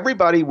 Like,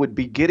 everybody would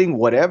be getting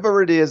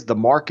whatever it is the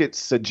market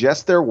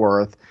suggests they're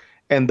worth,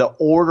 and the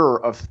order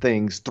of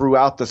things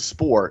throughout the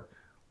sport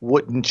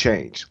wouldn't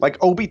change. Like,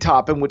 Obi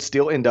Toppin would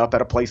still end up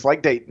at a place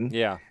like Dayton.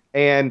 Yeah.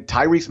 And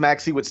Tyrese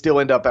Maxey would still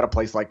end up at a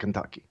place like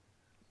Kentucky.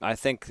 I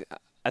think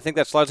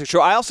that's largely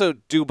true. I also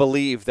do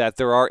believe that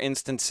there are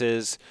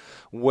instances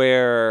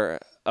where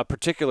a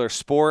particular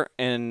sport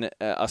in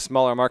a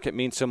smaller market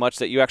means so much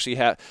that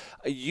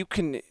you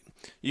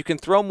can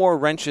throw more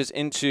wrenches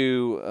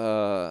into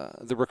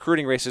the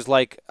recruiting races.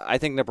 Like, I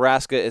think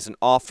Nebraska is an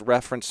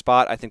off-reference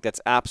spot. I think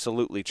that's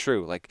absolutely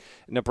true. Like,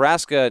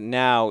 Nebraska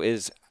now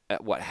is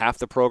half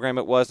the program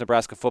it was,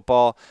 Nebraska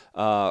football,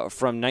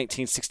 from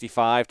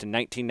 1965 to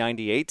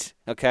 1998,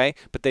 okay?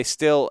 But they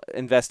still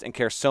invest and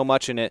care so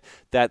much in it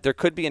that there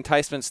could be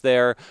enticements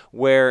there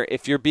where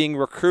if you're being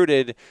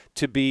recruited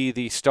to be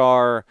the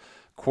star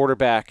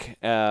quarterback,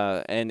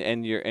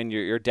 and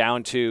you're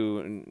down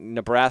to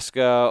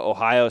Nebraska,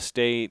 Ohio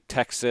State,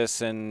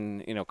 Texas,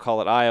 and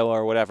call it Iowa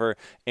or whatever,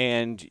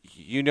 and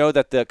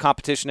that the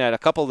competition at a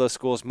couple of those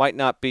schools might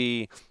not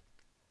be.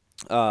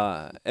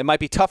 It might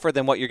be tougher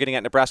than what you're getting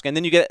at Nebraska, and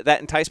then you get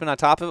that enticement on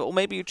top of it. Well,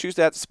 maybe you choose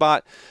that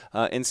spot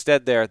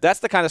instead there.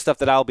 That's the kind of stuff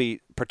that I'll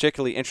be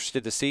particularly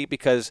interested to see,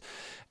 because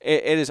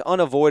it is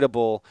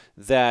unavoidable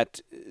that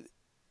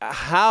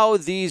how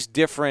these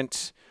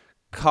different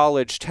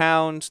college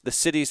towns, the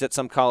cities that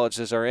some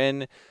colleges are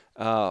in,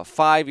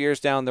 5 years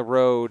down the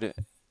road,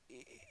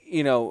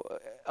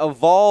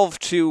 evolve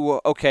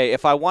to, okay,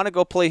 if I want to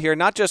go play here,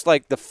 not just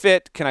like the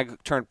fit, can I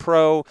turn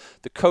pro,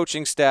 the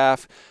coaching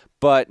staff,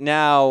 but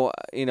now,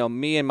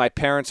 me and my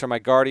parents or my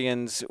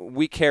guardians,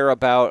 we care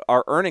about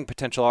our earning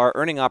potential, our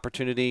earning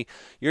opportunity.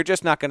 You're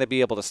just not going to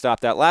be able to stop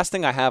that. Last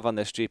thing I have on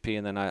this, GP,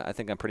 and then I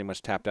think I'm pretty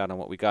much tapped out on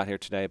what we got here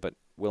today, but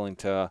willing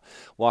to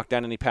walk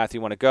down any path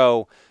you want to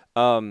go.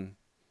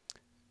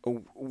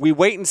 We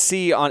wait and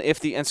see on if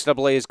the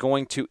NCAA is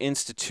going to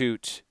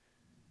institute,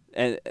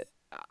 and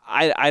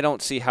I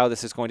don't see how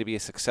this is going to be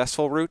a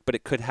successful route, but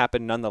it could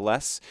happen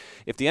nonetheless.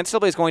 If the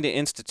NCAA is going to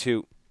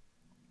institute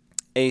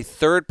a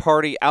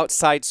third-party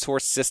outside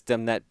source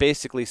system that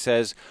basically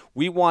says,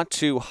 we want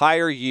to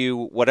hire you,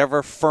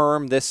 whatever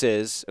firm this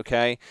is,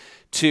 okay,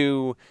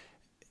 to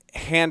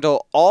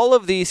handle all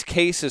of these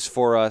cases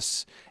for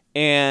us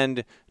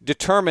and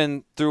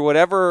determine through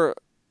whatever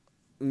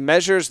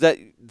measures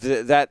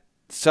that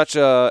such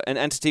an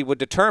entity would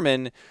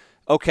determine,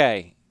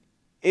 okay,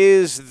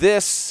 is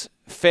this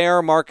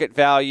fair market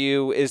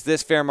value? Is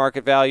this fair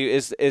market value?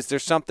 Is there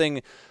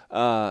something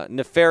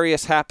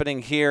nefarious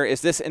happening here?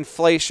 Is this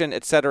inflation,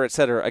 et cetera, et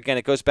cetera? Again,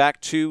 it goes back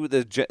to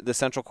the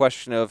central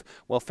question of,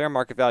 well, fair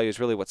market value is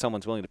really what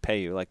someone's willing to pay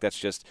you. Like that's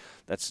just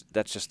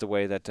the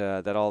way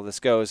that all of this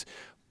goes.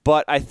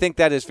 But I think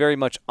that is very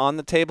much on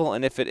the table,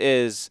 and if it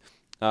is,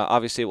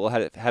 obviously it will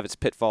have its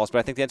pitfalls. But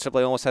I think the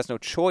NCAA almost has no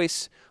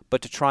choice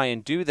but to try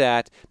and do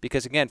that,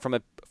 because again, from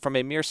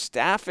a mere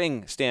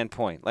staffing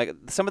standpoint, like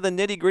some of the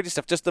nitty-gritty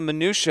stuff, just the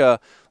minutia,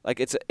 like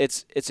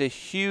it's a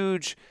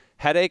huge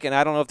headache, and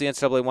I don't know if the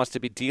NCAA wants to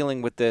be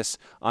dealing with this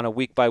on a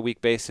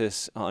week-by-week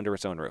basis under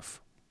its own roof.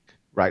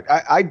 Right.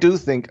 I do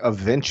think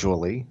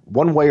eventually,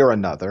 one way or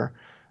another,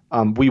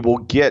 we will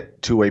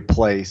get to a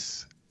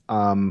place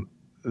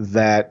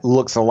that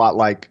looks a lot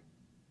like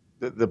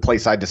the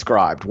place I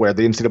described, where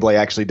the NCAA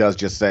actually does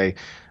just say,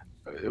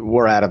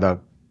 we're out of the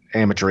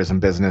amateurism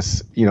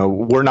business.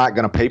 We're not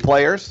going to pay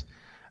players,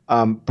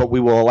 but we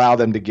will allow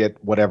them to get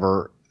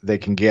whatever they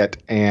can get,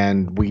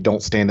 and we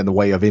don't stand in the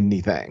way of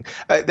anything.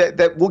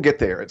 That we'll get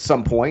there at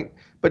some point,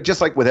 but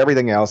just like with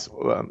everything else,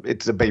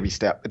 it's a baby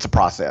step. It's a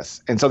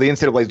process. And so the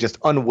NCAA is just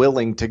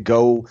unwilling to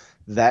go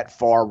that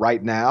far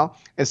right now.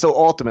 And so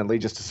ultimately,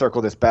 just to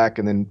circle this back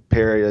and then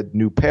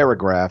new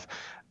paragraph,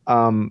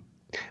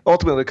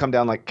 ultimately come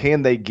down like,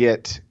 can they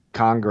get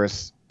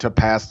Congress to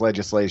pass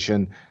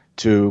legislation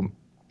to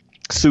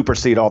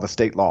supersede all the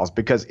state laws?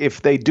 Because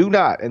if they do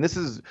not, and this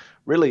is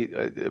really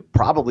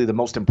probably the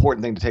most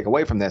important thing to take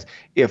away from this,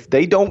 if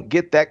they don't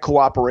get that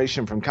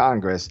cooperation from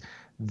Congress,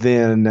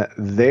 then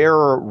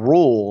their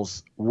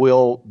rules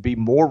will be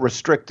more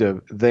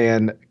restrictive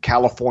than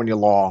California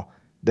law,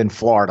 than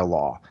Florida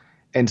law.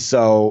 And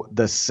so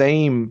the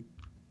same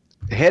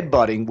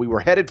headbutting we were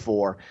headed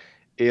for,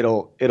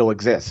 it'll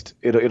exist.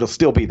 It'll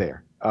still be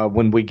there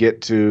when we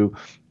get to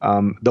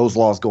those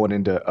laws going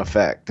into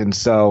effect. And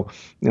so,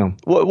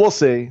 we'll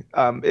see.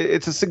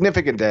 It's a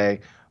significant day,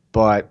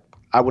 but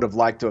I would have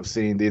liked to have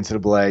seen the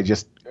NCAA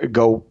just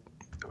go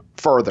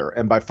further.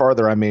 And by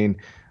further, I mean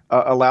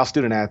allow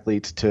student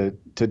athletes to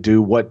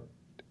do what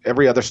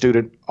every other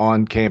student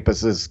on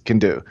campuses can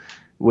do,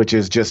 which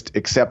is just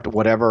accept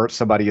whatever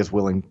somebody is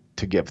willing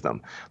to give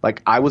them.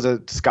 Like, I was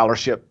a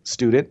scholarship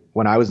student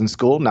when I was in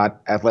school,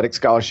 not athletic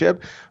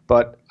scholarship,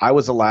 but I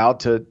was allowed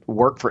to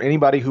work for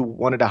anybody who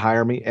wanted to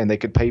hire me, and they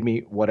could pay me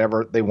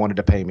whatever they wanted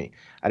to pay me.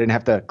 I didn't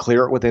have to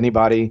clear it with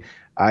anybody.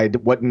 I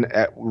wasn't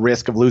at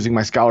risk of losing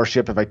my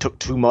scholarship if I took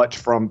too much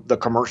from the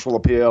commercial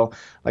appeal.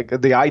 Like,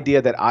 the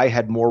idea that I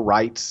had more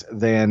rights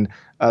than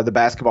the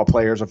basketball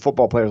players or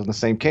football players on the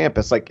same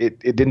campus, like it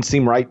didn't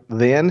seem right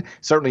then,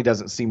 certainly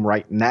doesn't seem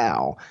right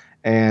now.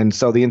 And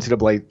so the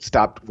NCAA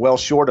stopped well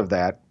short of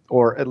that,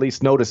 or at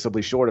least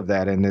noticeably short of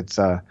that. And it's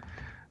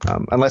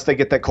unless they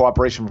get that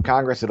cooperation from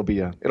Congress, it'll be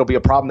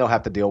a problem they'll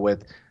have to deal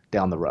with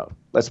down the road.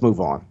 Let's move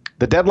on.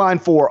 The deadline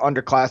for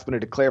underclassmen to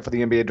declare for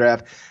the NBA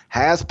draft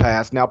has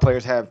passed. Now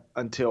players have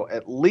until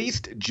at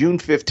least June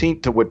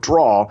 15th to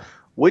withdraw.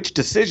 Which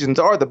decisions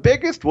are the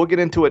biggest? We'll get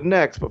into it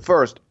next. But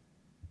first,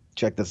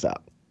 check this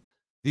out.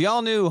 The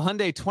all-new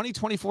Hyundai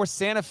 2024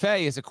 Santa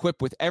Fe is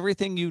equipped with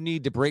everything you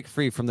need to break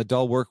free from the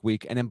dull work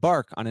week and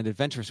embark on an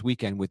adventurous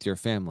weekend with your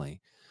family.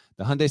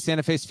 The Hyundai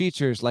Santa Fe's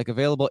features like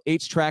available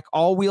H-Track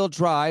all-wheel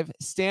drive,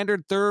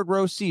 standard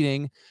third-row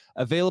seating,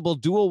 available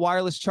dual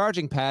wireless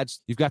charging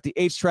pads. You've got the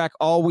H-Track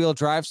all-wheel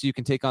drive so you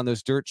can take on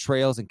those dirt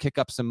trails and kick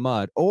up some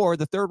mud. Or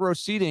the third-row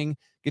seating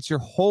gets your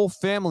whole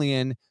family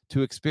in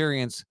to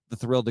experience the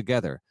thrill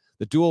together.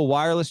 The dual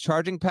wireless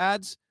charging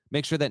pads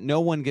make sure that no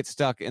one gets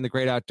stuck in the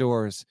great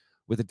outdoors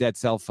with a dead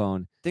cell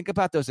phone. Think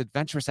about those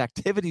adventurous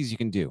activities you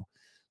can do,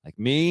 like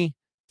me,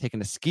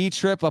 taking a ski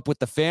trip up with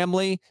the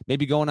family,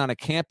 maybe going on a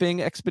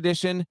camping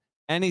expedition,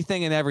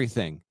 anything and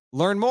everything.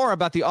 Learn more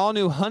about the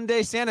all-new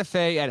Hyundai Santa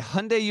Fe at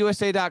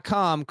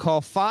HyundaiUSA.com.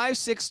 Call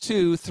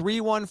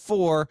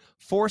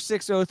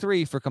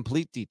 562-314-4603 for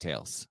complete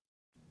details.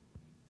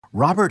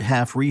 Robert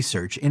Half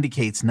research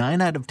indicates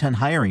 9 out of 10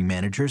 hiring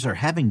managers are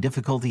having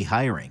difficulty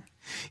hiring.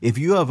 If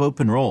you have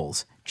open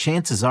roles,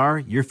 chances are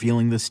you're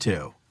feeling this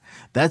too.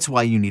 That's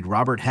why you need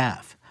Robert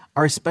Half.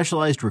 Our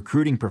specialized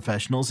recruiting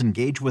professionals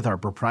engage with our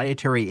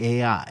proprietary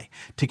AI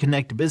to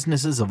connect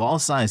businesses of all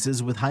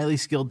sizes with highly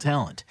skilled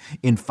talent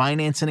in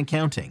finance and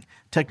accounting,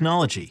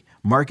 technology,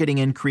 marketing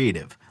and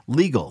creative,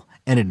 legal,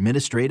 and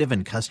administrative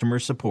and customer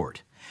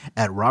support.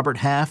 At Robert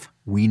Half,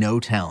 we know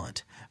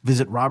talent.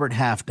 Visit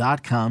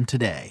roberthalf.com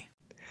today.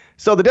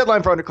 So the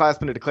deadline for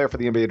underclassmen to declare for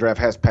the NBA draft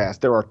has passed.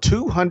 There are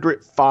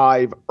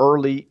 205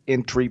 early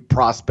entry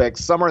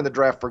prospects. Some are in the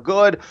draft for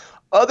good.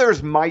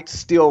 Others might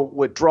still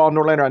withdraw.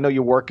 Norlander, I know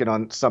you're working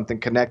on something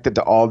connected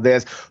to all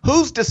this.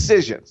 Whose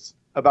decisions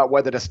about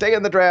whether to stay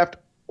in the draft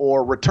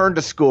or return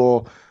to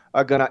school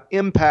are going to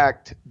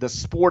impact the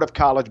sport of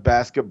college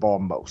basketball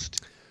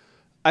most?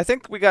 I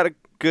think we got a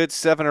good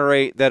 7 or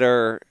 8 that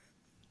are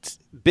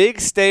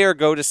big stay or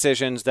go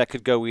decisions that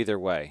could go either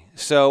way.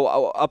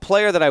 So a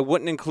player that I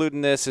wouldn't include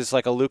in this is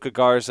like a Luka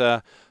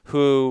Garza,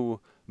 who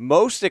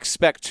most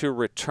expect to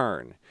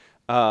return.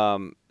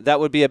 That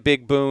would be a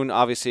big boon,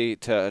 obviously,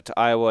 to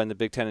Iowa and the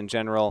Big Ten in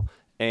general.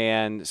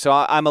 And so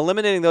I'm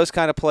eliminating those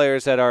kind of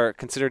players that are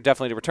considered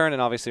definitely to return,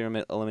 and obviously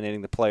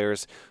eliminating the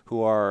players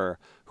who are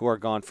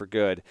gone for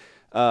good.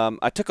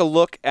 I took a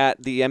look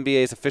at the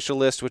NBA's official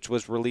list, which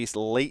was released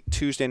late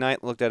Tuesday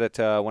night. Looked at it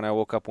when I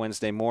woke up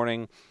Wednesday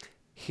morning.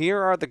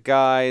 Here are the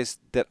guys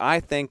that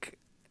I think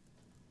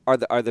are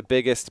the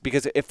biggest,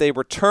 because if they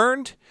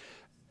returned,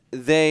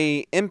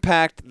 they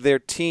impact their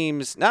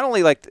teams, not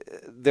only like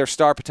their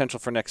star potential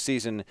for next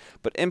season,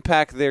 but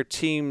impact their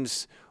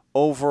team's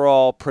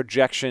overall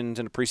projections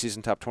in a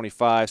preseason top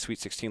 25, Sweet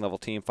 16 level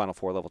team, Final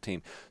Four level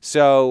team.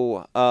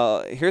 So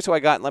here's who I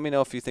got. And let me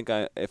know if you think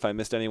if I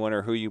missed anyone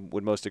or who you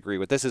would most agree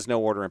with. This is no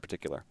order in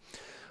particular.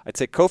 I'd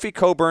say Kofi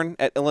Cockburn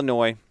at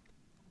Illinois.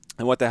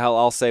 And what the hell,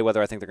 I'll say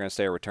whether I think they're going to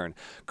stay or return.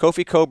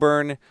 Kofi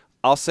Cockburn,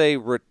 I'll say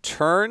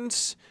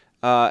returns.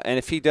 And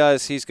if he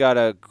does, he's got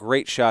a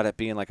great shot at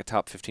being like a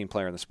top 15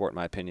 player in the sport, in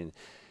my opinion.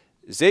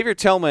 Xavier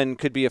Tillman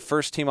could be a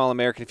first-team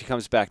All-American if he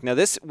comes back. Now,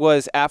 this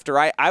was after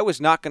I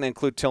was not going to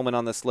include Tillman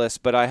on this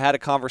list, but I had a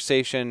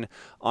conversation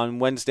on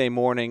Wednesday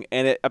morning,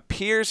 and it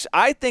appears –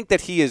 I think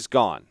that he is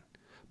gone.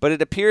 But it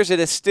appears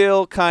it is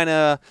still kind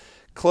of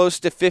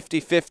close to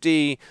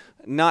 50-50,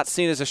 not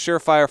seen as a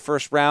surefire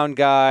first-round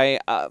guy.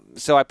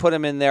 So I put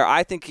him in there.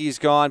 I think he's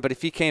gone, but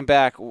if he came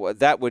back,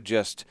 that would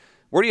just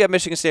 – where do you have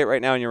Michigan State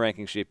right now in your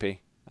rankings, GP?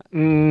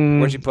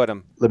 Where'd you put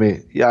him? Let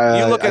me – you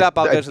look it up.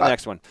 I'll go to the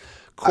next one.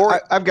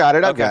 I've got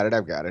it. I've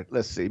got it.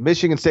 Let's see.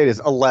 Michigan State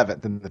is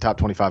 11th in the top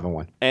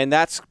 25-1. And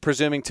that's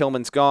presuming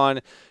Tillman's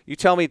gone. You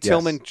tell me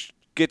Tillman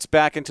gets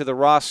back into the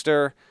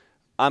roster,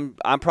 I'm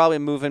probably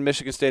moving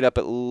Michigan State up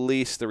at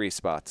least 3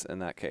 spots in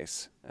that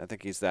case. I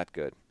think he's that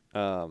good.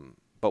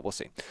 But we'll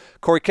see.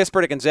 Corey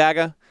Kispert at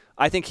Gonzaga.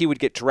 I think he would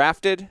get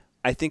drafted.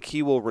 I think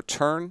he will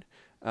return.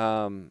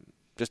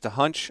 Just a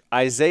hunch.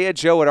 Isaiah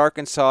Joe at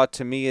Arkansas,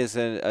 to me, is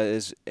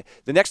the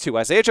next two.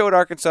 Isaiah Joe at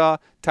Arkansas,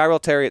 Tyrell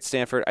Terry at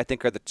Stanford, I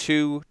think are the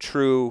two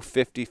true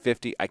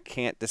 50-50. I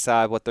can't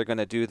decide what they're going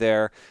to do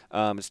there.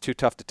 It's too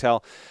tough to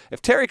tell.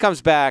 If Terry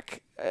comes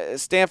back,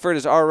 Stanford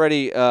is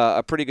already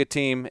a pretty good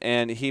team,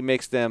 and he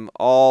makes them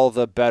all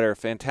the better.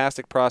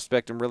 Fantastic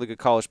prospect and really good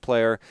college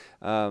player.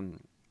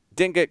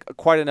 Didn't get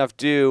quite enough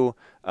due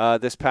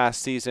this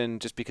past season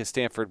just because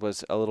Stanford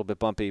was a little bit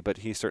bumpy, but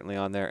he's certainly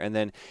on there. And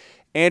then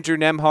Andrew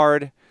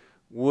Nembhard,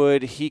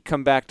 would he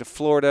come back to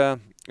Florida?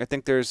 I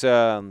think there's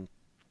some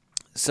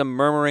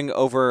murmuring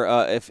over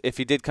if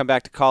he did come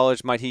back to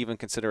college, might he even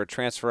consider a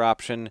transfer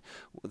option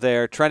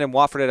there? Trendon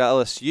Watford at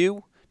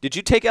LSU. Did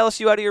you take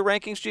LSU out of your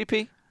rankings,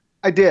 GP?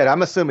 I did.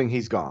 I'm assuming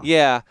he's gone.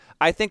 Yeah,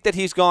 I think that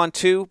he's gone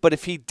too. But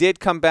if he did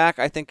come back,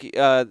 I think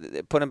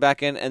put him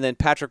back in. And then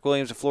Patrick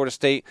Williams of Florida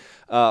State,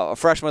 a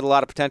freshman with a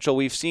lot of potential.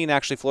 We've seen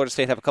actually Florida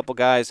State have a couple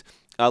guys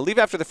leave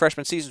after the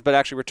freshman seasons, but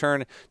actually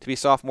return to be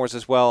sophomores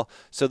as well.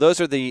 So those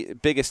are the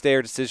biggest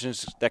stair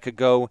decisions that could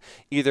go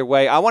either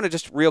way. I want to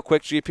just real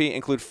quick, GP,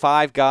 include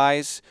 5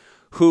 guys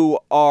who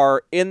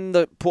are in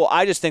the pool.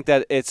 I just think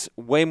that it's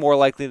way more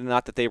likely than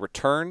not that they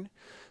return.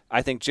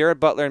 I think Jared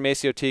Butler and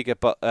Maceo Teague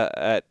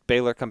at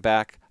Baylor come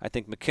back. I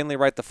think McKinley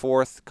Wright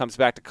IV comes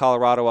back to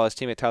Colorado while his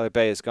teammate Tyler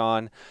Bay is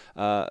gone.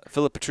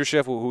 Philip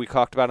Petrusev, who we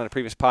talked about on a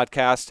previous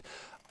podcast,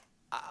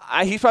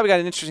 he's probably got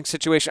an interesting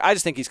situation. I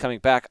just think he's coming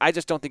back. I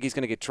just don't think he's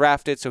going to get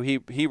drafted, so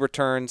he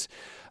returns.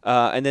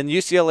 And then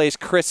UCLA's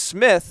Chris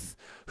Smith,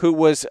 who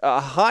was a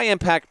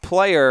high-impact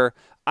player,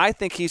 I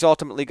think he's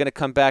ultimately going to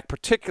come back,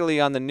 particularly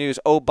on the news.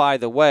 Oh, by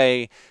the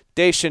way,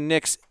 Daishen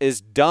Nix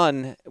is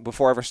done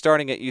before ever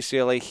starting at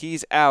UCLA.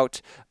 He's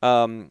out.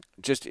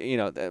 Just,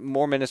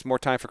 more minutes, more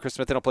time for Chris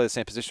Smith. They don't play the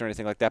same position or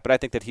anything like that, but I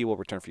think that he will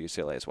return for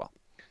UCLA as well.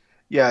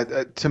 Yeah,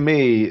 to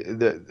me,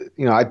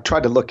 I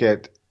tried to look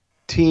at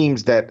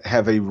teams that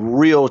have a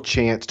real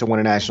chance to win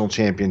a national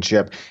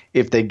championship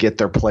if they get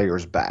their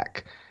players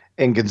back.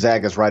 And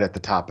Gonzaga's right at the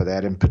top of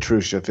that, and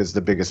Petrusev is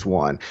the biggest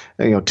one.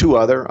 And, 2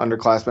 other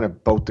underclassmen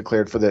have both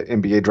declared for the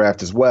NBA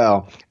draft as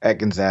well at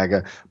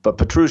Gonzaga. But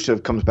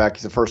Petrusev comes back;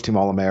 he's a first-team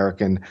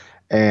All-American,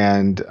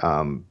 and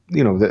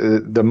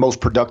the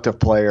most productive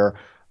player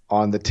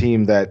on the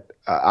team that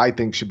I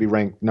think should be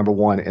ranked number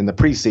 1 in the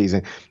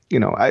preseason.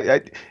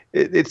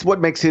 It's what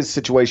makes his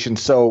situation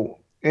so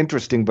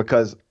interesting,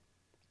 because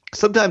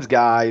sometimes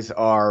guys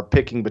are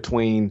picking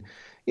between,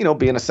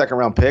 being a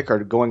second-round pick or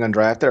going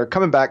undrafted or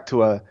coming back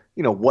to a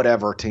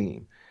whatever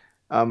team.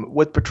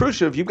 With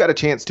Petrusev, you've got a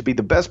chance to be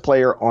the best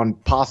player on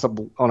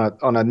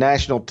a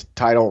national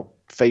title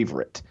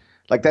favorite.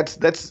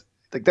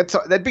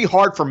 That'd be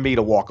hard for me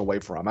to walk away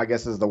from, I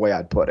guess is the way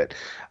I'd put it.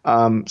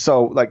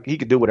 So he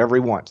could do whatever he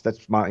wants.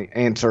 That's my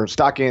answer,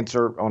 stock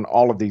answer on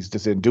all of these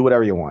decisions. Do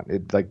whatever you want.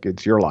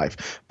 It's your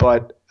life.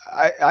 But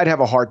I'd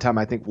have a hard time,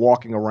 I think,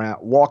 walking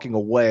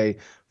away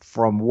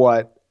from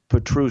what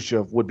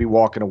Petrusev would be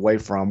walking away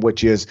from,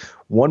 which is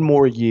one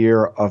more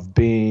year of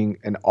being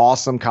an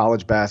awesome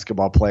college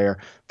basketball player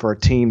for a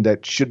team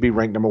that should be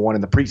ranked number 1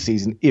 in the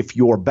preseason if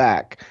you're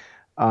back.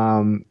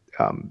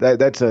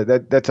 That's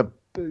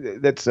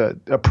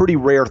a pretty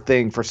rare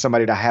thing for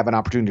somebody to have an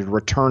opportunity to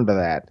return to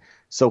that.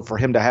 So for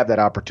him to have that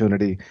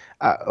opportunity,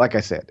 like I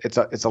said, it's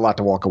a lot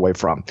to walk away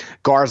from.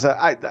 Garza,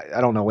 I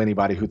don't know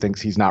anybody who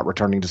thinks he's not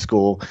returning to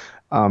school.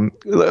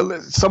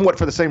 Somewhat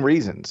for the same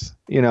reasons.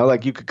 You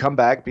could come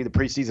back, be the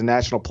preseason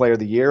National Player of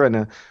the Year and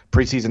a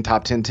preseason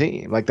top 10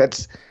 team.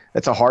 That's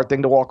a hard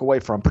thing to walk away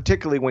from,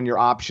 particularly when your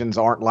options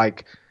aren't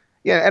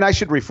and I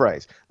should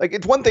rephrase.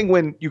 It's one thing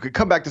when you could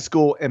come back to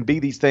school and be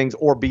these things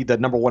or be the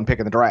number 1 pick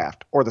in the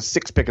draft or the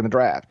 6th pick in the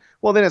draft.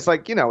 Well, then it's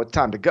it's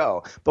time to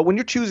go. But when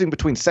you're choosing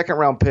between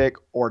second-round pick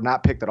or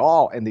not picked at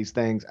all in these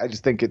things, I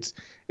just think it's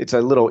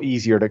a little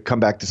easier to come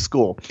back to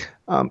school.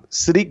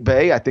 Saddiq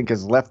Bey, I think,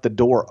 has left the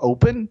door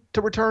open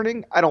to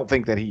returning. I don't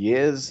think that he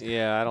is.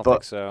 Yeah, I don't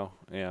think so.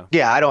 Yeah.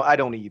 Yeah, I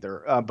don't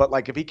either.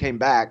 But if he came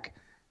back,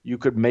 you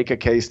could make a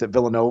case that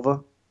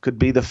Villanova could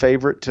be the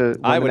favorite to win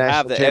I would the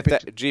have national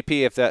that.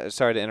 GP,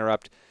 sorry to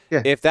interrupt.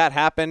 Yeah. If that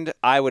happened,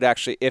 I would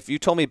actually, if you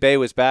told me Bey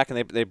was back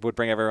and they would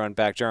bring everyone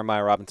back,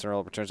 Jeremiah Robinson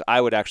Earl returns, I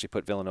would actually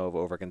put Villanova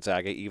over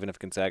Gonzaga, even if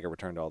Gonzaga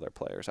returned all their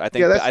players. I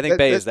think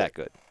Bey is that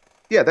good.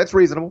 Yeah, that's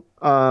reasonable.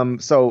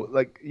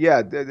 So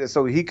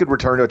he could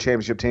return to a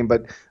championship team,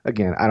 but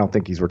again, I don't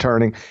think he's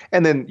returning.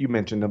 And then you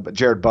mentioned him, but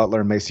Jared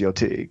Butler and Maceo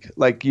Teague.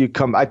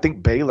 I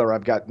think Baylor,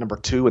 I've got number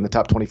 2 in the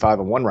top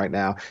 25 and 1 right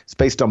now. It's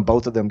based on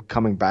both of them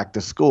coming back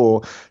to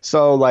school.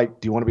 So,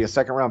 do you want to be a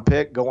second-round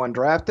pick, go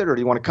undrafted, or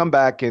do you want to come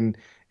back and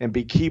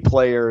be key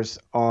players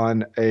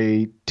on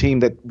a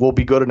team that will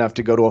be good enough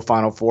to go to a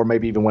Final Four,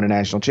 maybe even win a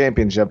national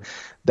championship?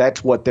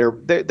 That's what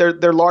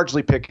they're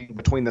largely picking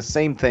between the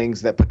same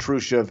things that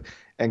Petrusev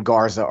and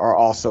Garza are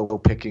also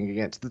picking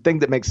against. The thing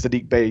that makes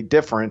Saddiq Bey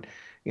different,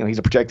 he's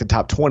a projected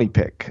top 20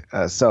 pick.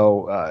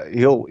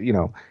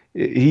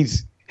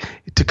 He's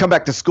to come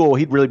back to school,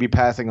 he'd really be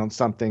passing on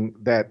something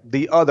that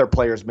the other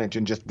players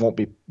mentioned just won't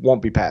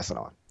be passing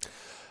on.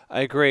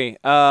 I agree.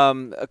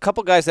 A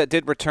couple guys that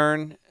did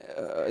return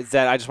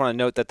that I just want to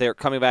note that they're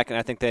coming back, and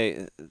I think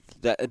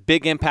that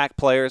big impact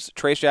players: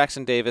 Trayce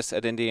Jackson-Davis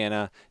at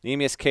Indiana,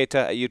 Neemias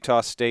Queta at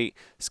Utah State,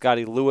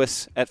 Scotty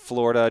Lewis at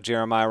Florida,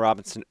 Jeremiah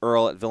Robinson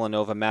Earl at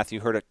Villanova,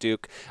 Matthew Hurt at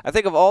Duke. I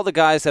think of all the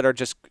guys that are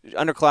just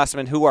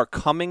underclassmen who are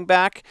coming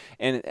back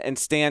and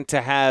stand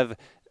to have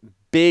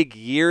big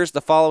years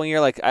the following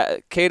year.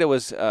 Queta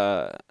was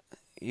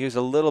he was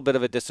a little bit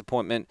of a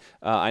disappointment.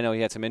 I know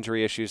he had some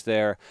injury issues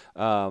there.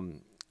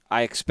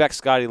 I expect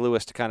Scotty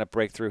Lewis to kind of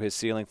break through his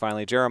ceiling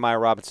finally. Jeremiah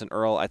Robinson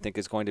Earl, I think,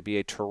 is going to be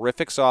a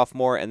terrific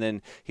sophomore, and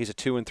then he's a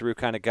 2-and-through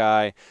kind of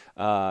guy.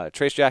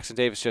 Trayce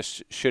Jackson-Davis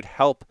just should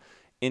help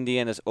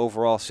Indiana's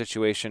overall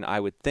situation. I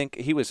would think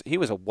he was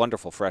a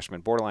wonderful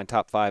freshman, borderline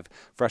top 5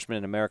 freshman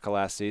in America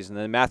last season.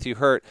 And then Matthew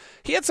Hurt,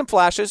 he had some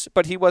flashes,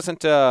 but he wasn't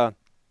the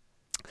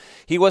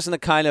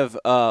kind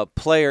of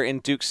player in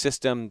Duke's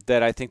system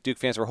that I think Duke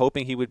fans were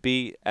hoping he would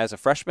be as a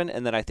freshman,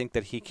 and that I think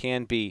that he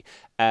can be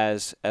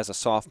as a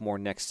sophomore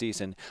next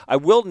season. I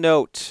will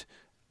note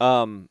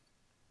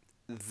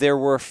there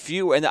were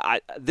few, and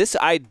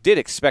I did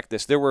expect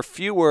this. There were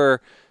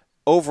fewer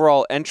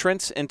overall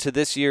entrants into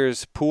this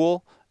year's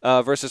pool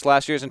versus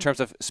last year's in terms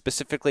of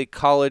specifically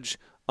college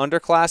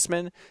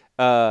underclassmen.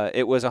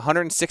 It was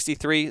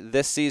 163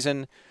 this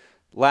season.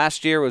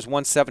 Last year was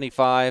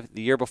 175.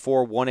 The year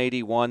before,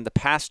 181. The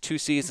past 2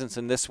 seasons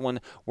and this one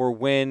were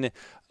when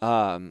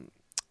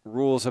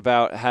rules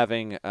about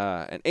having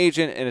an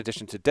agent in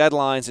addition to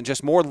deadlines and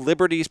just more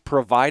liberties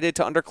provided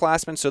to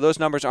underclassmen. So those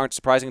numbers aren't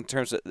surprising in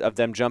terms of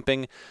them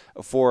jumping.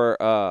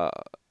 For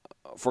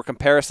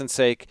comparison's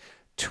sake,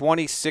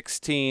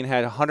 2016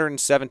 had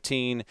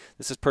 117.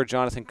 This is per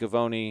Jonathan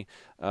Gavoni,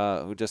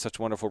 who does such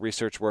wonderful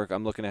research work.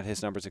 I'm looking at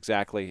his numbers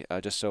exactly,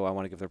 just so I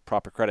want to give them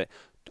proper credit.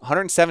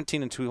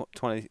 117 in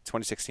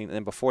 2016, and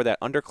then before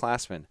that,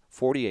 underclassmen,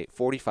 48,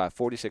 45,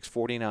 46,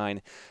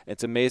 49.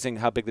 It's amazing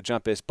how big the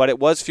jump is. But it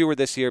was fewer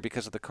this year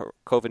because of the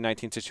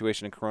COVID-19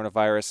 situation and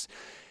coronavirus.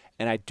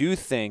 And I do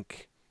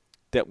think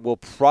that we'll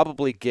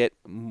probably get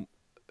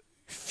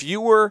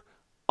fewer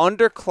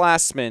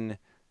underclassmen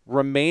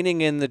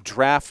remaining in the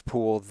draft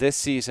pool this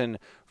season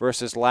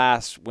versus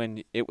last,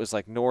 when it was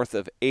like north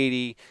of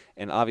 80,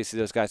 and obviously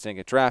those guys didn't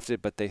get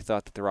drafted, but they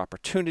thought that there were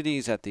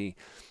opportunities at the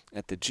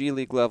G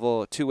League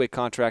level, two-way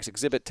contracts,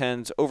 Exhibit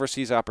 10s,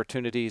 overseas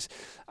opportunities.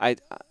 I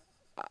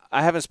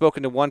haven't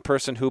spoken to one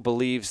person who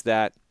believes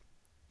that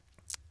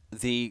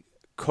the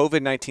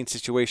COVID-19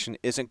 situation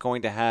isn't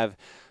going to have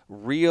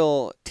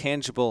real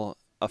tangible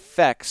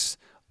effects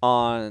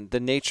on the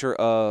nature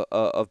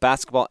of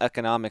basketball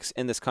economics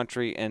in this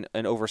country and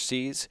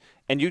overseas,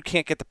 and you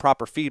can't get the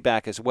proper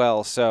feedback as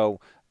well. So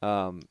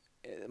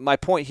my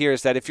point here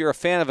is that if you're a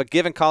fan of a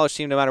given college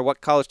team, no matter what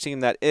college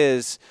team that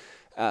is,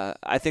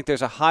 I think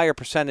there's a higher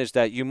percentage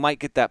that you might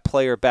get that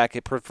player back,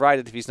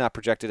 provided if he's not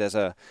projected as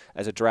a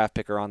draft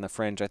pick or on the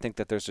fringe. I think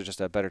that there's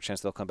just a better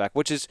chance they'll come back,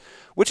 which is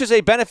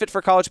a benefit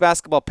for college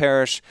basketball,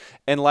 Parrish,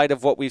 in light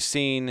of what we've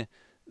seen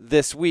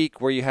this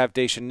week, where you have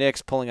Daishen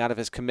Nix pulling out of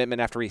his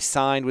commitment after he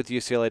signed with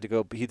UCLA to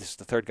go. He's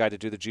the third guy to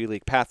do the G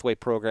League pathway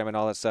program and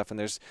all that stuff.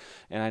 And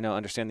I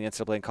understand the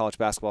NCAA and college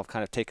basketball have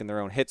kind of taken their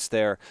own hits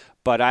there,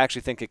 but I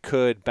actually think it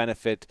could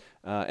benefit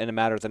in a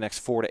matter of the next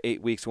 4 to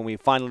 8 weeks when we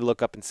finally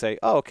look up and say,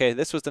 oh, okay,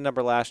 this was the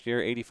number last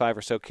year. 85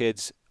 or so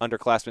kids,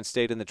 underclassmen,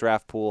 stayed in the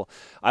draft pool.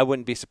 I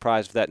wouldn't be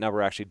surprised if that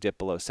number actually dipped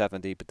below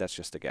 70, but that's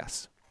just a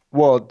guess.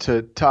 Well,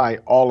 to tie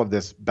all of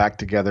this back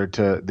together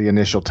to the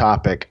initial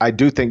topic, I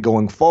do think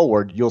going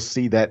forward, you'll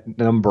see that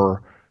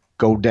number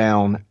go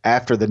down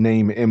after the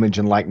name, image,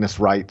 and likeness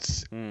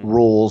rights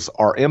rules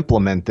are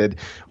implemented,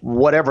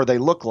 whatever they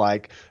look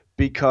like,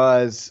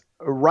 because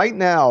right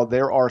now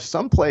there are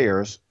some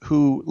players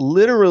who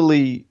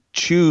literally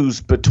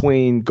choose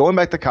between going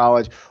back to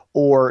college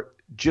or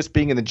just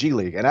being in the G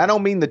League. And I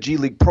don't mean the G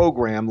League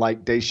program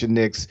like Daishen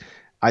Nix,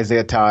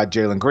 Isaiah Todd,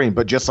 Jalen Green,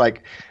 but just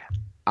like,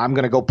 I'm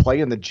going to go play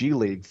in the G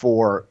League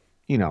for,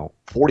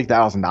 $40,000,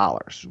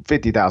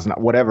 $50,000,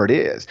 whatever it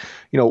is.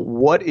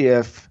 What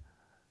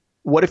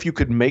if you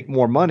could make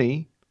more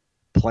money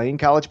playing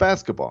college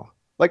basketball?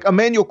 Like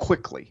Immanuel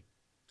Quickley,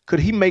 could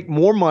he make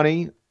more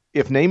money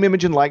if name,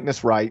 image, and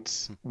likeness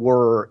rights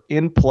were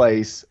in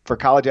place for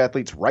college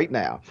athletes right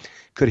now?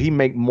 Could he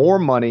make more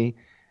money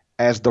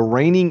as the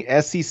reigning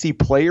SEC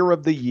Player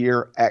of the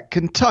Year at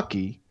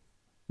Kentucky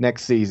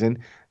next season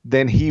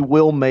than he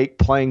will make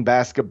playing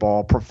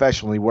basketball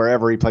professionally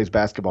wherever he plays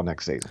basketball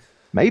next season?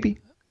 Maybe.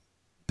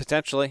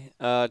 Potentially,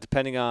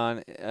 depending on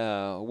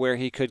where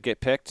he could get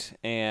picked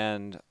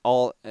and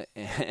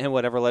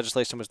whatever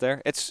legislation was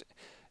there.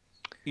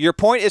 Your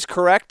point is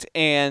correct,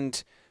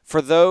 and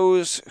for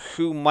those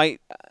who might,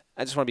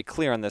 I just want to be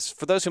clear on this,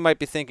 for those who might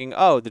be thinking,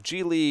 oh, the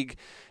G League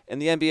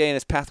and the NBA and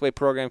its pathway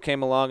program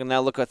came along, and now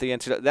look at the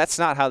NCAA. That's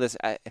not how this.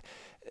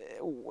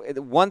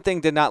 One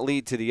thing did not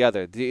lead to the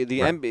other. The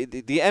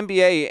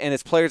NBA and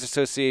its Players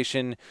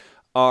Association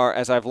are,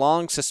 as I've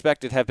long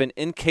suspected, have been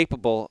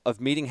incapable of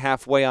meeting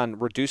halfway on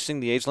reducing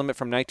the age limit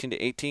from 19 to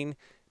 18.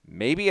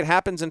 Maybe it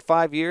happens in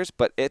 5 years,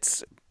 but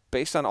it's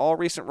based on all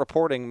recent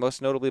reporting,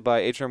 most notably by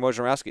Adrian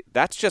Wojnarowski,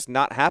 that's just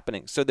not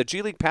happening. So the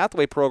G League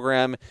Pathway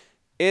Program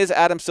is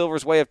Adam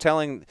Silver's way of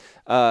telling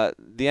the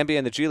NBA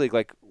and the G League,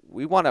 like,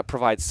 we want to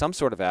provide some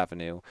sort of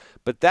avenue,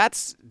 but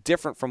that's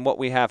different from what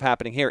we have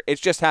happening here. It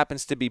just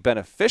happens to be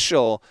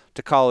beneficial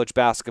to college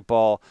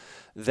basketball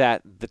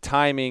that the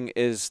timing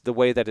is the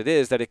way that it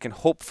is, that it can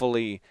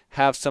hopefully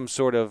have some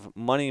sort of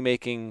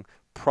money-making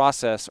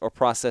process or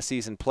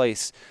processes in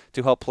place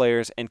to help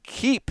players and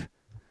keep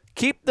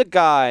the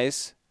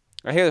guys.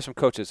 I hear this from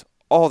coaches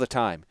all the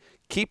time.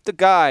 Keep the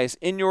guys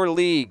in your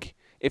league.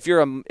 If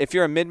you're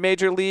a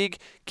mid-major league,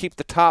 keep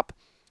the top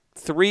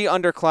 3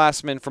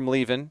 underclassmen from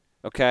leaving.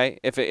 Okay,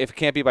 if it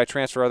can't be by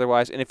transfer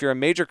otherwise. And if you're a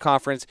major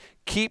conference,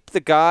 keep the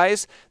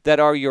guys that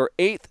are your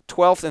 8th,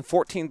 12th, and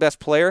 14th best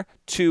player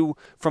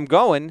from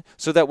going,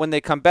 so that when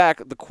they come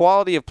back, the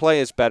quality of play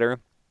is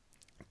better,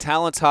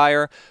 talent's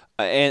higher,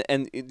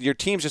 and your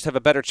teams just have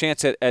a better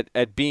chance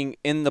at being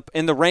in the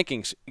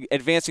rankings,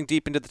 advancing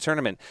deep into the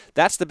tournament.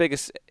 That's the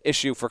biggest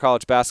issue for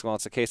college basketball.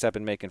 It's a case I've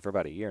been making for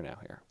about a year now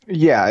here.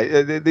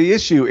 Yeah, the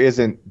issue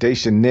isn't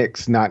Daishen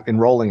Nix not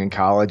enrolling in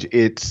college.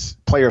 It's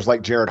players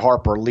like Jared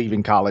Harper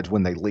leaving college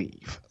when they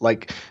leave.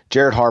 Like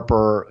Jared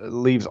Harper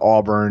leaves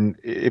Auburn.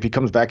 If he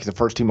comes back, he's a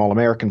first-team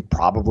All-American,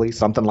 probably,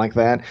 something like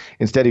that.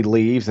 Instead, he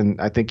leaves, and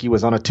I think he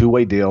was on a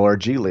two-way deal or a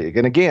G League.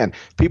 And again,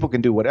 people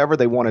can do whatever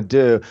they want to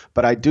do,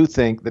 but I do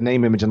think the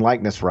name, image, and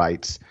likeness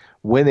rights,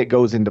 when it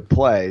goes into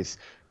place,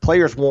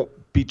 players won't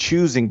be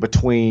choosing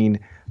between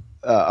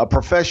a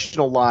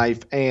professional life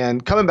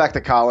and coming back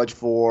to college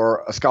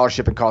for a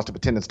scholarship and cost of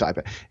attendance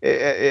stipend.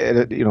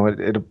 At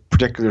a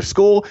particular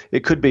school,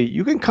 it could be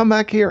you can come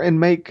back here and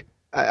make,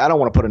 I don't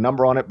want to put a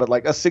number on it, but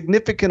like a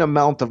significant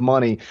amount of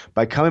money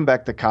by coming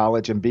back to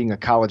college and being a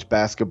college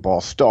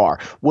basketball star.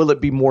 Will it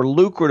be more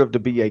lucrative to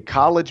be a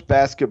college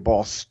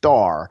basketball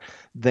star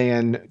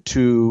than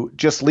to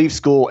just leave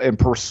school and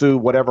pursue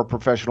whatever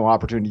professional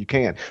opportunity you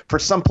can? For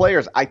some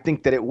players, I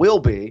think that it will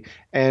be.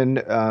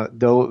 And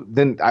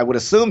then I would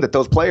assume that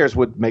those players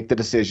would make the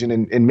decision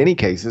in many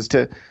cases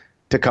to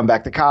come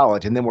back to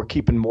college. And then we're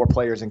keeping more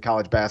players in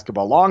college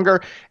basketball longer,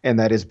 and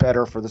that is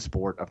better for the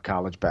sport of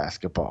college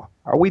basketball.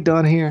 Are we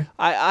done here?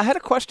 I had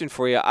a question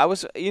for you. I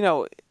was,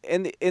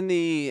 in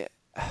the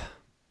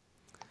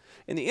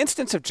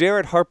instance of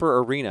Jared Harper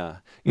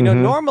Arena,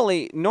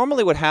 normally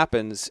what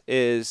happens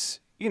is,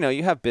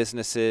 you have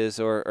businesses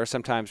or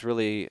sometimes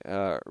really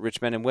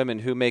rich men and women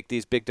who make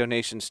these big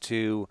donations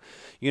to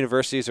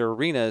universities or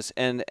arenas,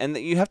 and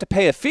you have to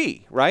pay a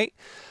fee, right?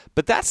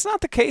 But that's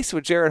not the case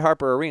with Jared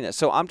Harper Arena.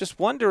 So I'm just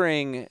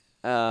wondering,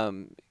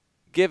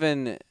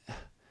 given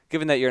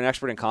that you're an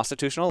expert in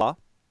constitutional law,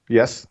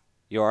 yes,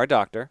 you are a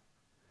doctor,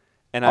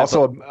 and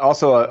also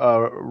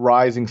a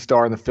rising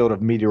star in the field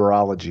of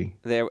meteorology.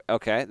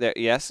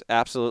 Yes,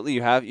 absolutely.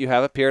 You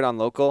have appeared on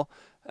local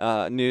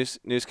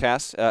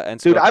newscasts and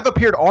dude, I've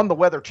appeared on the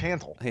Weather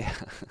Channel. Yeah.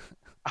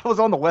 I was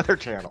on the Weather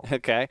Channel.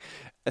 Okay,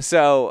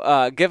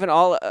 so given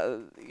all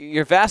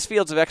your vast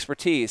fields of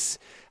expertise,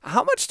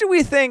 how much do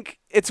we think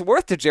it's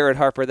worth to Jared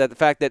Harper that the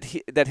fact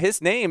that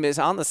his name is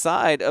on the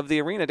side of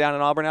the arena down in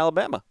Auburn,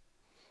 Alabama?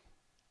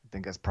 I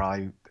think that's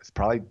probably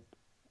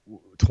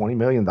 $20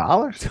 million.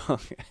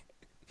 Okay.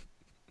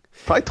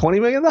 Probably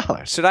 $20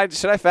 million.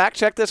 Should I fact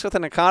check this with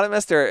an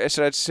economist, or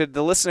should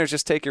the listeners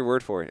just take your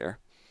word for it here?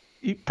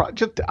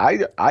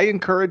 I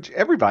encourage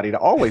everybody to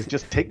always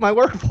just take my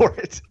word for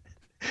it.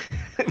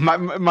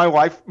 My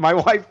wife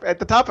at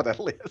the top of that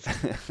list.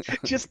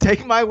 Just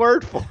take my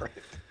word for it.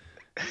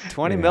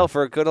 20 mil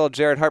for a good old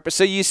Jared Harper.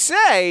 So you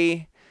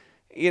say,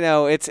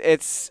 it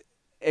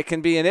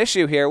can be an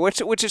issue here,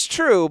 which is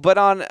true, but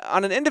on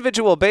an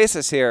individual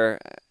basis here,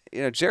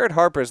 Jared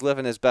Harper is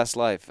living his best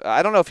life.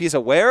 I don't know if he's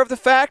aware of the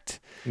fact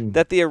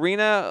that the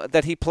arena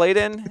that he played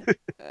in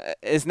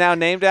is now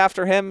named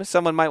after him.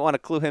 Someone might want to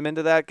clue him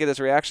into that, get his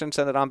reaction,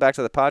 send it on back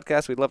to the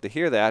podcast. We'd love to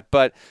hear that.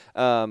 But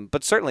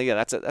certainly,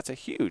 yeah, that's a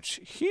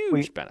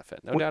huge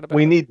benefit, no doubt about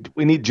it.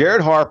 We need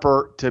Jared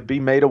Harper to be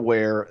made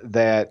aware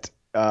that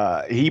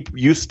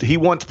he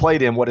once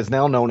played in what is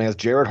now known as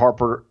Jared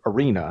Harper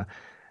Arena.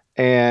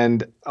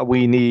 And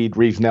we need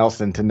Reeves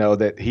Nelson to know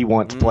that he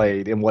once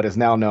played in what is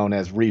now known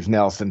as Reeves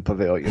Nelson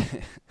Pavilion.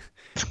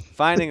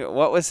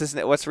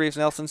 What's Reeves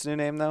Nelson's new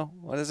name though?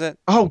 What is it?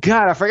 Oh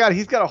God, I forgot.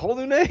 He's got a whole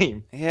new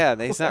name. Yeah,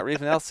 he's not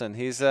Reeves Nelson.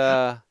 He's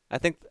I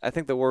think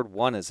the word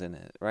one is in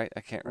it, right?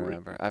 I can't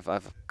remember.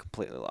 I've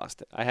completely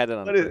lost it. I had it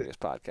on a previous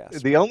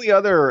podcast. The only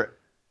other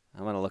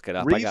I'm gonna look it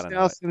up. Reeves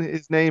Nelson,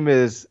 his name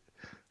is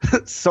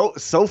so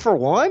for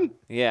one?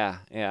 Yeah.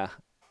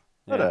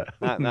 What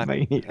a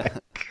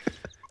maniac.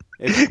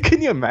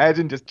 Can you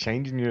imagine just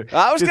changing your?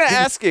 I was going to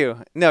ask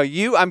you. No,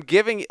 I'm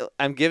giving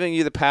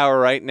you the power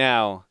right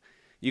now.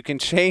 You can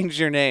change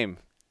your name.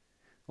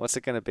 What's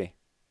it going to be?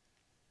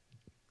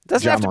 It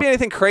doesn't have to be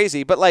anything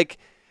crazy, but like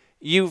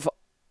you've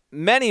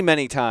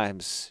many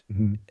times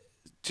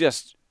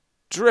just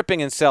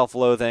dripping in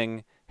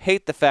self-loathing,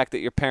 hate the fact that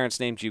your parents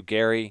named you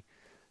Gary.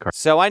 Correct.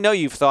 So I know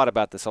you've thought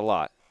about this a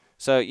lot.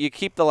 So you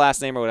keep the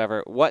last name or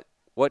whatever. What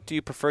do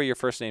you prefer your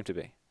first name to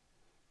be?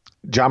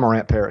 John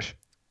Morant Parrish.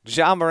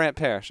 John Morant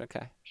Parrish,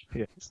 okay.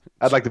 Yes.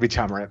 I'd like to be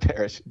John Morant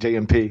Parrish,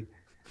 JMP.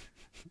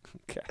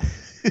 Okay.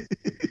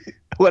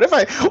 What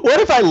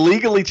if I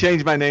legally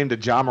change my name to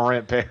John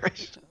Morant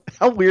Parrish?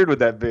 How weird would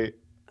that be?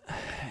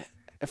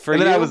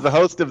 Then I was the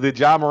host of the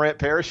John Morant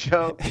Parrish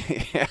show.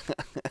 Yeah.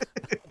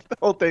 The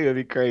whole thing would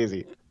be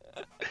crazy.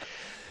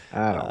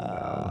 I don't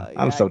know.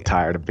 I'm so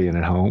tired of being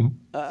at home.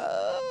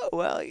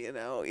 Well,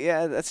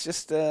 yeah, that's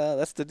just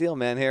that's the deal,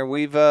 man. Here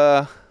we've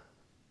I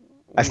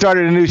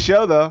started a new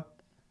show though.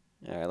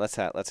 All right, let's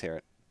hear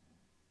it.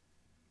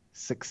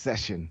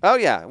 Succession. Oh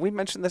yeah, we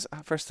mentioned this.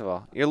 First of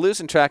all, you're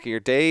losing track of your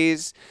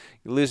days.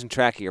 You're losing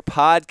track of your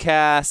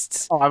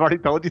podcasts. Oh, I've already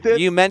told you this.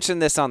 You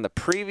mentioned this on the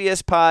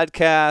previous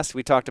podcast.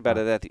 We talked about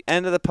it at the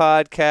end of the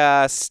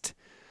podcast.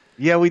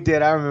 Yeah, we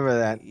did. I remember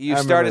that. You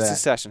started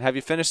Succession. Have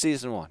you finished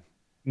season 1?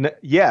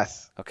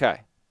 Yes. Okay.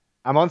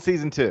 I'm on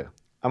season 2.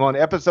 I'm on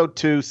episode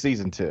 2,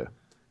 season 2.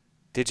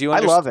 I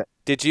love it.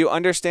 Did you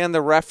understand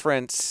the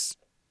reference,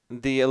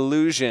 the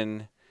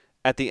allusion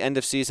at the end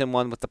of season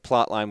 1 with the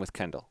plot line with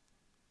Kendall?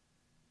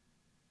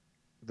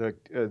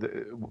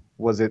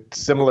 Was it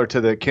similar to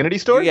the Kennedy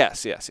story?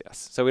 Yes.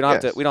 So we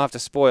don't have to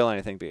spoil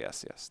anything. But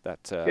yes.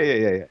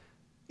 That.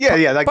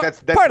 Yeah. Like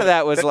that's part of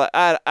that was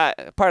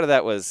part of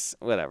that was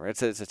whatever.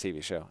 It's a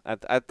TV show.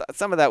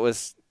 Some of that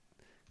was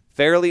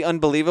fairly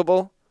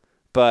unbelievable,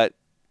 but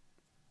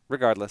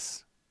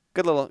regardless,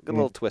 good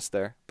little twist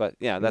there. But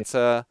yeah, that's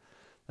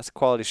That's a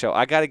quality show.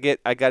 I gotta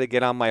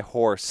get on my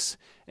horse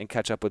and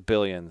catch up with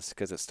Billions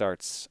because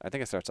I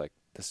think it starts like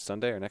this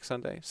Sunday or next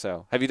Sunday.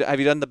 So have you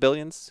done the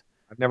Billions?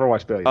 I've never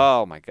watched Billions.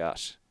 Oh my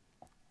gosh,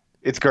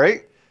 it's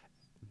great.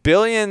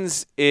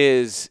 Billions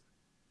is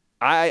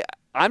I'm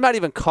not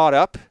even caught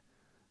up.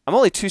 I'm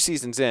only 2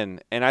 seasons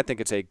in, and I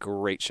think it's a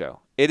great show.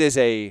 It is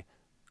a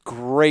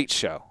great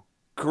show.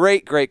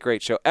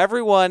 Great show.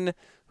 Everyone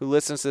who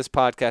listens to this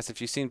podcast, if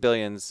you've seen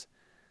Billions,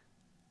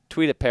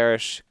 tweet at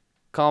Parrish,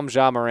 call him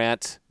Jean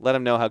Morant, let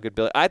him know how good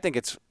Billions. I think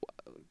it's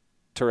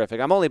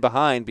terrific. I'm only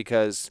behind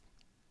because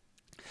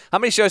how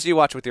many shows do you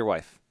watch with your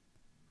wife?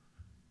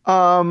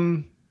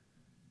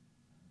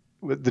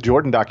 With the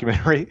Jordan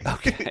documentary.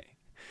 Okay.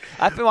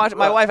 I've been watching.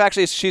 My wife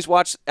actually, she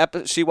watched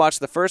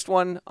the first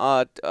one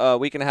a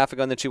week and a half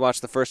ago, and then she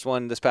watched the first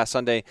one this past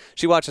Sunday.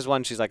 She watches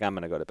one. She's like, I'm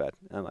gonna go to bed.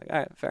 I'm like, all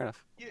right, fair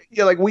enough.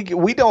 Yeah, like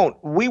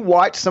we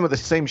watch some of the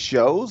same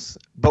shows,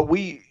 but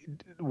we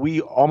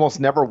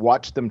almost never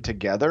watch them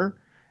together,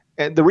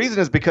 and the reason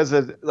is because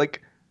of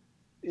like,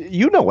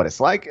 you know what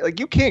it's like. Like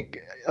you can't.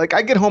 Like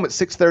I get home at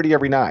 6:30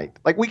 every night.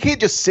 Like we can't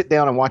just sit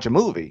down and watch a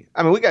movie.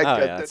 I mean, we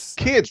got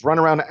kids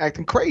running around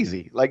acting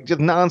crazy, like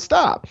just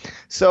nonstop.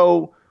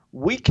 So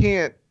we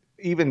can't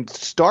even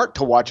start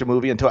to watch a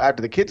movie until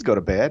after the kids go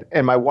to bed,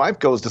 and my wife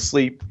goes to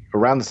sleep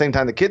around the same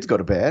time the kids go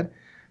to bed.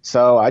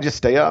 So I just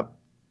stay up.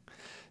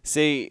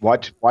 See,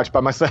 watch by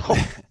myself.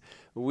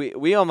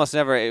 we almost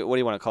never. What do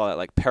you want to call it?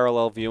 Like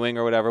parallel viewing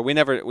or whatever. We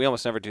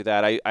almost never do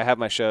that. I have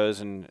my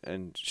shows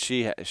and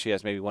she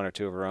has maybe one or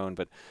two of her own,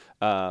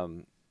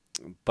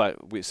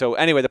 so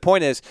anyway, the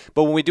point is,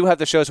 but when we do have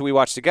the shows that we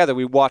watch together,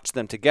 we watch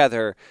them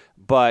together,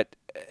 but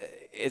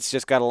it's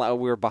just got a lot.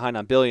 We were behind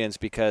on Billions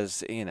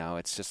because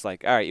it's just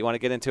like, all right, you want to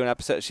get into an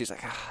episode? She's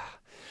like, I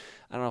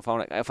don't know if I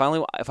want to.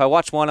 If I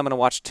watch one, I'm going to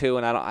watch two,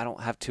 and I don't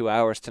have 2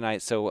 hours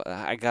tonight, so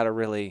I gotta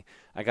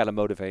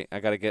motivate. I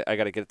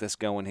gotta get this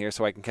going here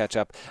so I can catch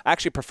up. I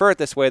actually prefer it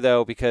this way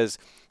though because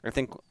I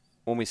think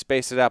when we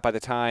space it out, by the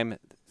time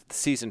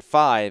season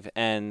 5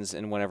 ends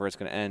and whenever it's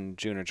going to end,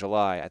 June or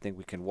July, I think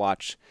we can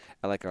watch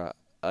at like a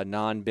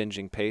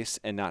non-binging pace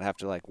and not have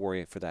to like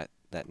worry for that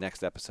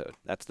next episode.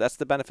 That's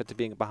the benefit to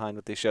being behind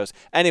with these shows.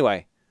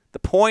 Anyway, the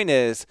point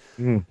is,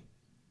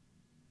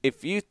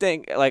 if you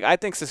think I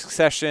think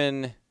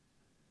Succession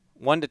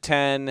 1 to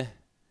 10,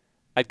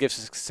 I'd give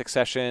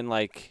Succession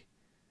like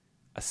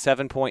a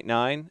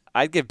 7.9.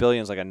 I'd give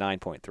Billions like a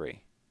 9.3.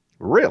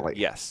 Really?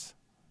 Yes,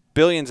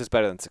 Billions is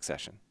better than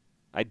Succession.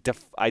 I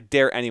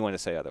dare anyone to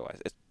say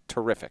otherwise. It's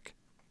terrific.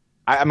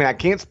 I mean, I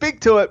can't speak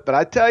to it, but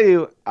I tell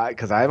you,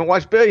 because I haven't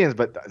watched Billions,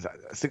 but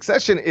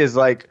Succession is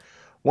like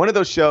one of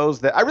those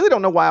shows that I really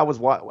don't know why I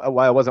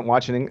wasn't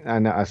watching.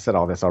 And I said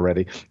all this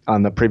already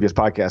on the previous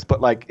podcast, but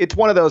like it's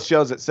one of those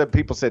shows that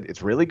people said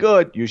it's really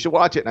good. You should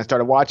watch it, and I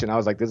started watching. I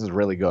was like, this is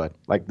really good.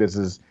 Like this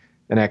is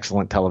an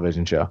excellent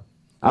television show.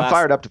 I'm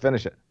fired up to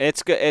finish it.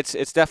 It's good.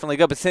 It's definitely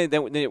good. But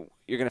then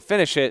you're going to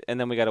finish it, and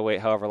then we got to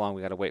wait however long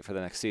we got to wait for the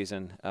next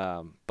season.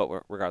 But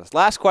regardless,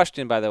 last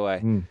question, by the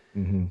way.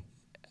 Mm-hmm.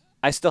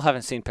 I still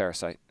haven't seen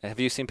Parasite. Have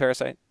you seen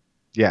Parasite?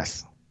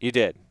 Yes. You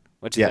did.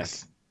 What'd you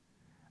think?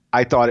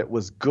 I thought it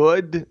was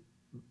good.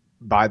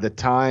 By the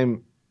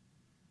time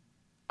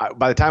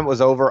it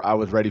was over, I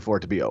was ready for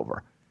it to be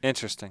over.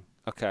 Interesting.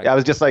 Okay. Yeah, I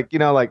was just like,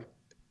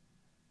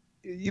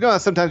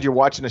 sometimes you're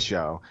watching a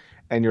show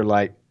and you're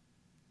like,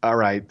 all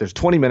right, there's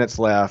 20 minutes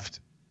left.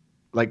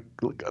 Like,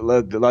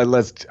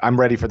 I'm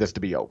ready for this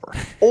to be over.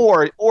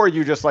 Or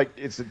you just like,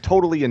 it's a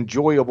totally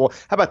enjoyable.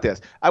 How about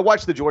this? I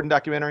watched the Jordan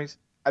documentaries.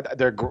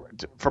 They're,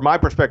 from my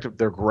perspective,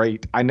 they're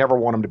great. I never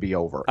want them to be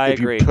over. I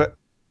agree.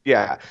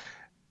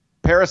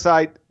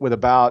 Parasite with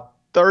about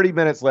 30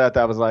 minutes left,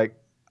 I was like,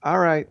 all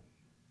right,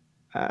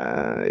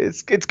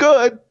 it's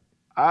good.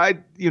 I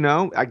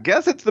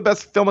guess it's the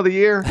best film of the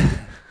year,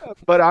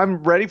 but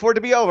I'm ready for it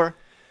to be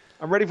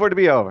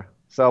over.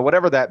 So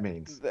whatever that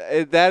means.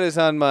 That is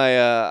on my.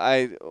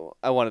 I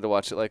wanted to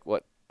watch it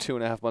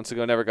 2.5 months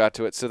ago. Never got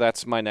to it. So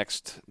that's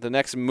the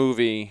next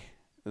movie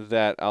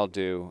that I'll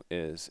do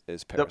is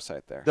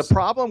Parasite. The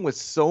problem with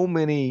so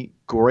many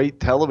great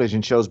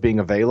television shows being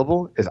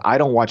available is I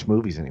don't watch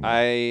movies anymore.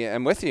 I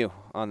am with you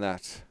on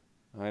that.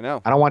 I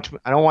know. I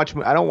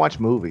don't watch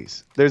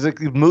movies. There's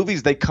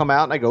movies they come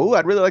out and I go, "Ooh,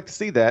 I'd really like to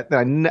see that,"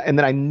 and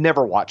then I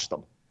never watch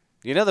them.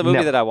 You know the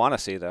movie that I want to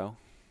see though.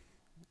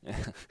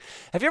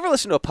 Have you ever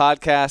listened to a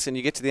podcast and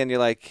you get to the end, you're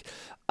like,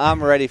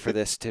 I'm ready for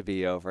this to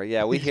be over?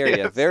 Yeah, we hear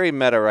you. Very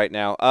meta right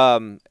now.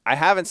 I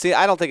haven't seen.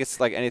 I don't think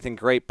it's like anything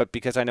great, but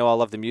because I know I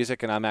love the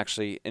music and I'm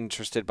actually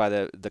interested by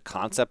the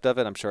concept of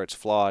it, I'm sure it's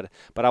flawed.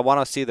 But I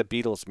want to see the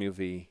Beatles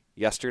movie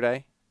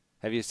Yesterday.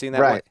 Have you seen that?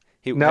 Right.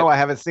 I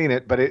haven't seen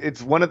it, but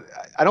it's one of.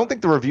 I don't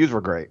think the reviews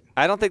were great.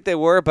 I don't think they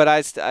were, but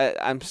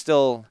I'm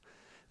still.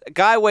 A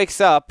guy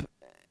wakes up.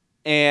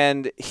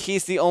 And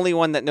he's the only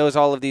one that knows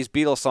all of these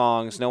Beatles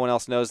songs. No one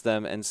else knows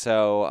them. And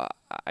so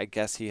I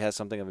guess he has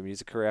something of a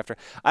music career after.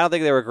 I don't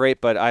think they were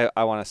great, but I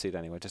want to see it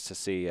anyway, just to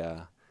see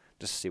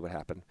what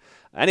happened.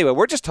 Anyway,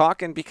 we're just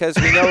talking because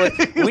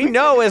we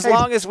know as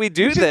long as we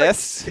do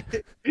this.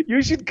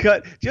 You should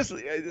cut. Just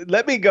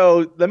let me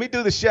go. Let me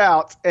do the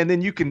shouts, and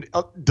then you can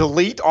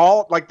delete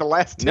all like the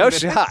last 2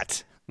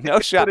 minutes.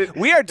 No shot.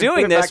 We are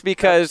doing this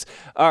because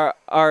our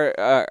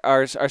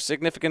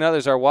significant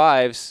others, our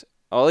wives.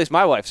 Well, at least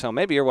my wife's home.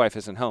 Maybe your wife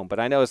isn't home, but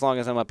I know as long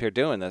as I'm up here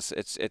doing this,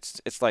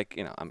 it's like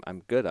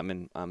I'm good. I'm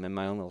in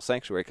my own little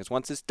sanctuary because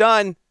once it's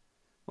done,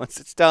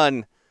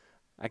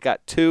 I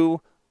got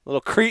 2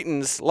 little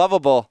cretins,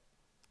 lovable.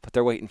 But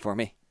they're waiting for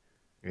me.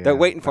 Yeah. They're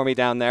waiting for me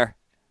down there.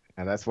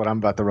 And that's what I'm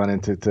about to run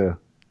into too.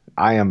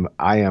 I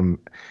am.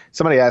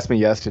 Somebody asked me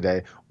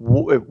yesterday,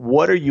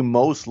 what are you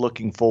most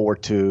looking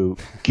forward to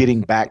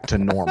getting back to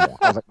normal?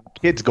 I was like,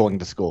 kids going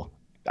to school.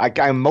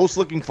 I'm most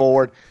looking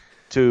forward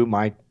to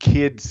my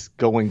kids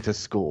going to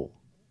school.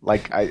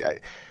 Like I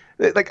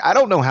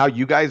don't know how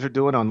you guys are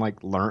doing on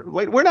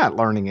we're not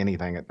learning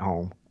anything at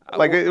home.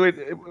 Like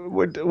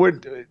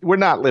we're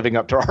not living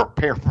up to our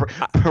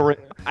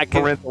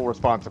parental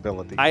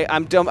responsibility.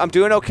 I'm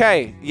doing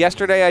okay.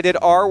 Yesterday I did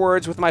R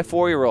words with my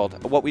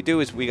 4-year-old. What we do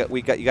is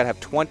you got to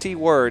have 20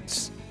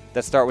 words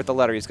that start with the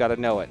letter. He's got to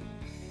know it.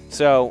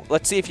 So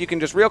let's see if you can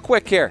just real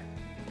quick here.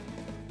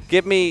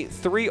 Give me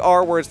 3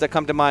 R words that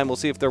come to mind. We'll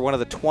see if they're one of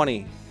the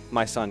 20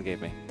 my son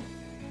gave me.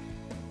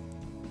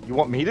 You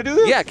want me to do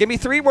this? Yeah, give me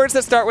 3 words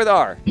that start with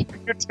R.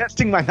 You're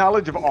testing my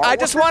knowledge of R. I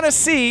just want to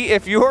see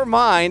if your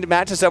mind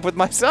matches up with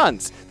my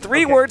son's.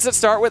 3 words that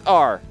start with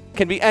R.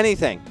 Can be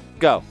anything.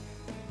 Go.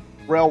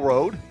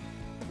 Railroad.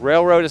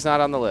 Railroad is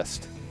not on the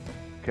list.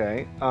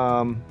 Okay.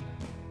 The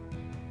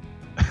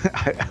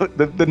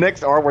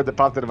next R word that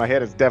popped into my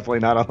head is definitely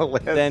not on the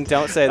list. Then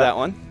don't say that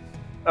one.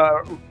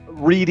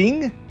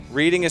 Reading.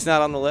 Reading is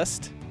not on the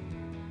list.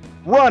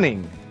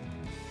 Running.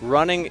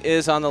 Running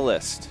is on the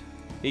list.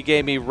 He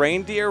gave me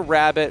reindeer,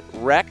 rabbit,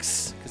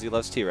 Rex, because he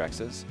loves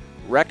T-Rexes,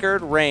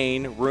 record,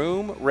 rain,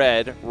 room,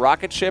 red,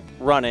 rocket ship,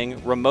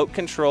 running, remote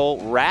control,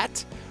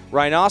 rat,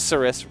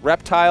 rhinoceros,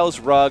 reptiles,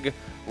 rug,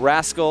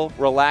 rascal,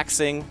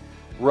 relaxing,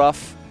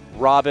 rough,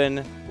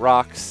 robin,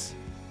 rocks,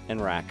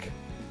 and rack.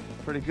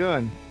 Pretty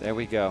good. There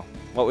we go.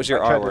 What was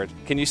your R word?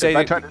 Can you say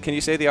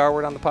the R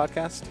word on the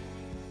podcast?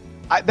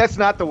 That's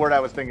not the word I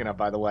was thinking of,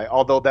 by the way.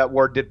 Although that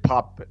word did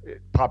pop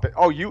it.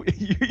 Oh, you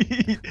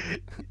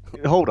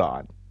hold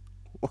on.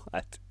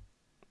 What?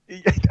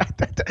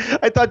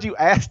 I thought you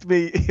asked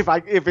me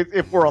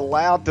if we're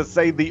allowed to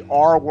say the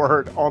R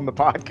word on the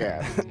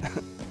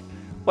podcast.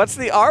 What's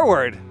the R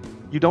word?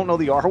 You don't know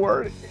the R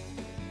word?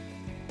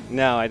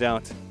 No, I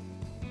don't.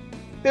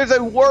 There's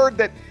a word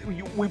that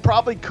we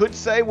probably could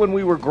say when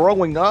we were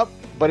growing up,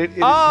 but it is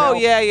now,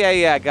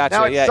 gotcha.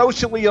 Now it's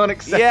socially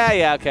unacceptable.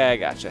 Yeah, okay, I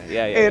gotcha.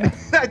 Yeah.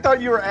 I thought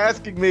you were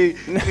asking me,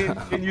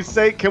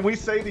 can we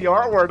say the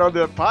R word on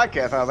the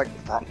podcast? And I was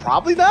like,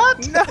 probably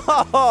not.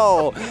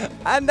 No,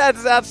 and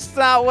that's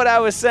not what I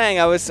was saying.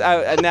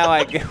 Now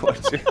I get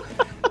what you.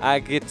 I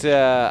get.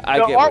 The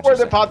R word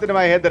that popped into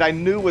my head that I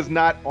knew was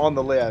not on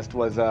the list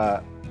was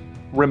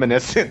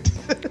reminiscent.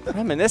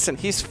 Reminiscent.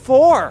 He's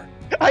 4.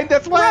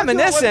 That's why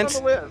reminiscent. I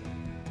on the list.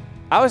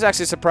 I was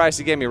actually surprised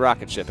he gave me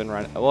rocket ship and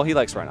well, he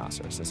likes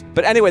rhinoceroses.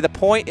 But anyway, the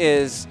point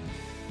is,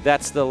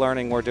 that's the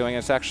learning we're doing.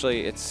 It's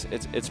actually it's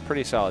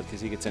pretty solid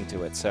because he gets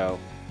into it. So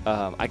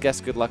I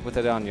guess good luck with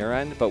it on your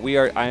end. But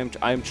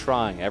I'm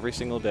trying every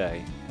single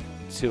day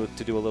to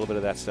do a little bit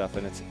of that stuff,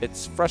 and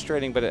it's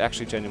frustrating, but it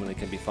actually genuinely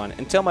can be fun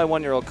until my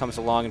 1-year-old comes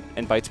along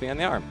and bites me on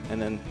the arm,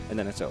 and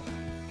then it's over.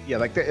 Yeah,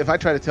 like if I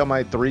try to tell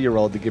my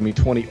 3-year-old to give me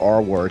 20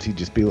 R words, he'd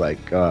just be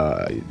like,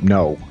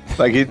 no,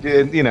 like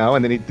and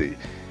then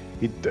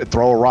he'd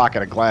throw a rock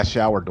at a glass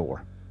shower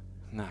door.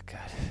 Not good.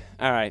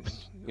 All right.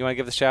 You want to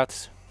give the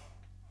shouts?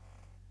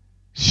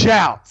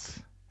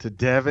 Shouts to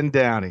Devin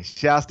Downey.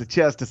 Shouts to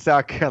Chester,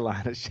 South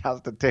Carolina.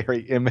 Shouts to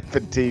Terry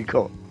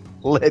Tico.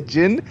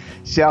 Legend.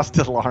 Shouts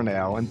to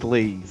Larnell. And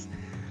please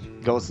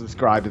go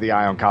subscribe to the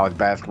Eye on College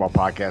Basketball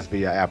Podcast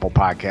via Apple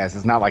Podcasts.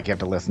 It's not like you have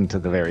to listen to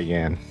the very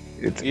end.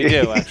 You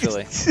do,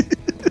 actually.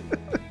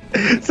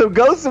 So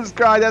go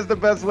subscribe. That's the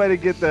best way to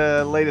get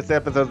the latest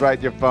episodes right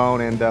in your phone.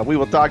 And we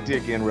will talk to you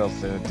again real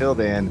soon. Until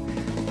then,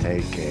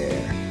 take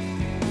care.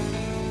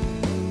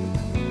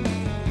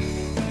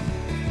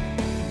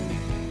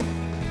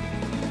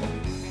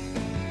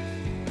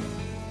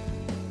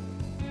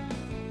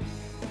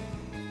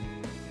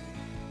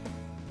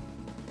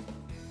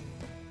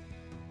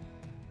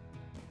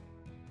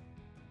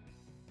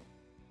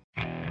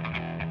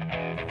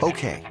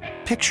 Okay,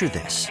 picture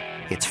this.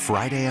 It's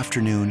Friday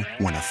afternoon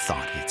when a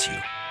thought hits you.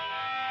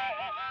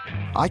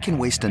 I can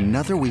waste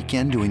another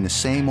weekend doing the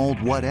same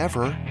old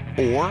whatever,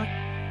 or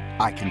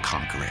I can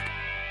conquer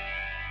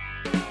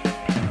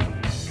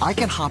it. I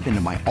can hop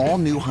into my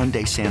all-new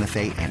Hyundai Santa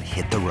Fe and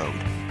hit the road.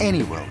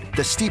 Any road.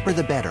 The steeper,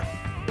 the better.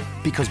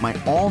 Because my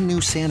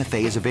all-new Santa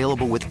Fe is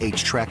available with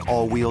H-Track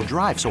all-wheel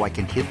drive, so I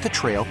can hit the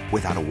trail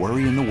without a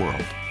worry in the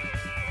world.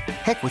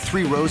 Heck, with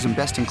 3 rows and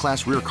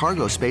best-in-class rear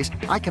cargo space,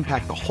 I can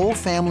pack the whole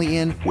family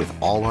in with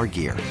all our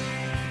gear.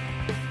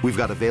 We've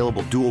got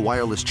available dual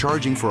wireless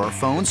charging for our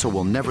phones, so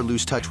we'll never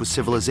lose touch with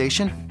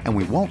civilization, and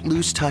we won't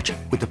lose touch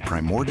with the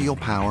primordial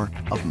power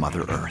of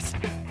Mother Earth.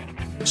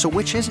 So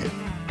which is it?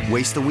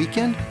 Waste the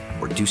weekend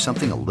or do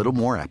something a little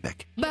more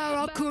epic?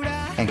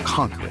 And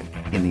conquer it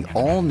in the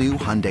all-new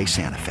Hyundai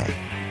Santa Fe.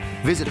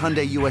 Visit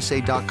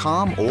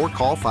HyundaiUSA.com or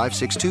call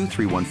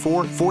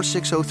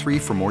 562-314-4603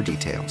 for more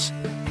details.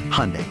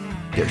 Hyundai,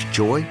 there's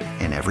joy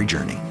in every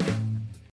journey.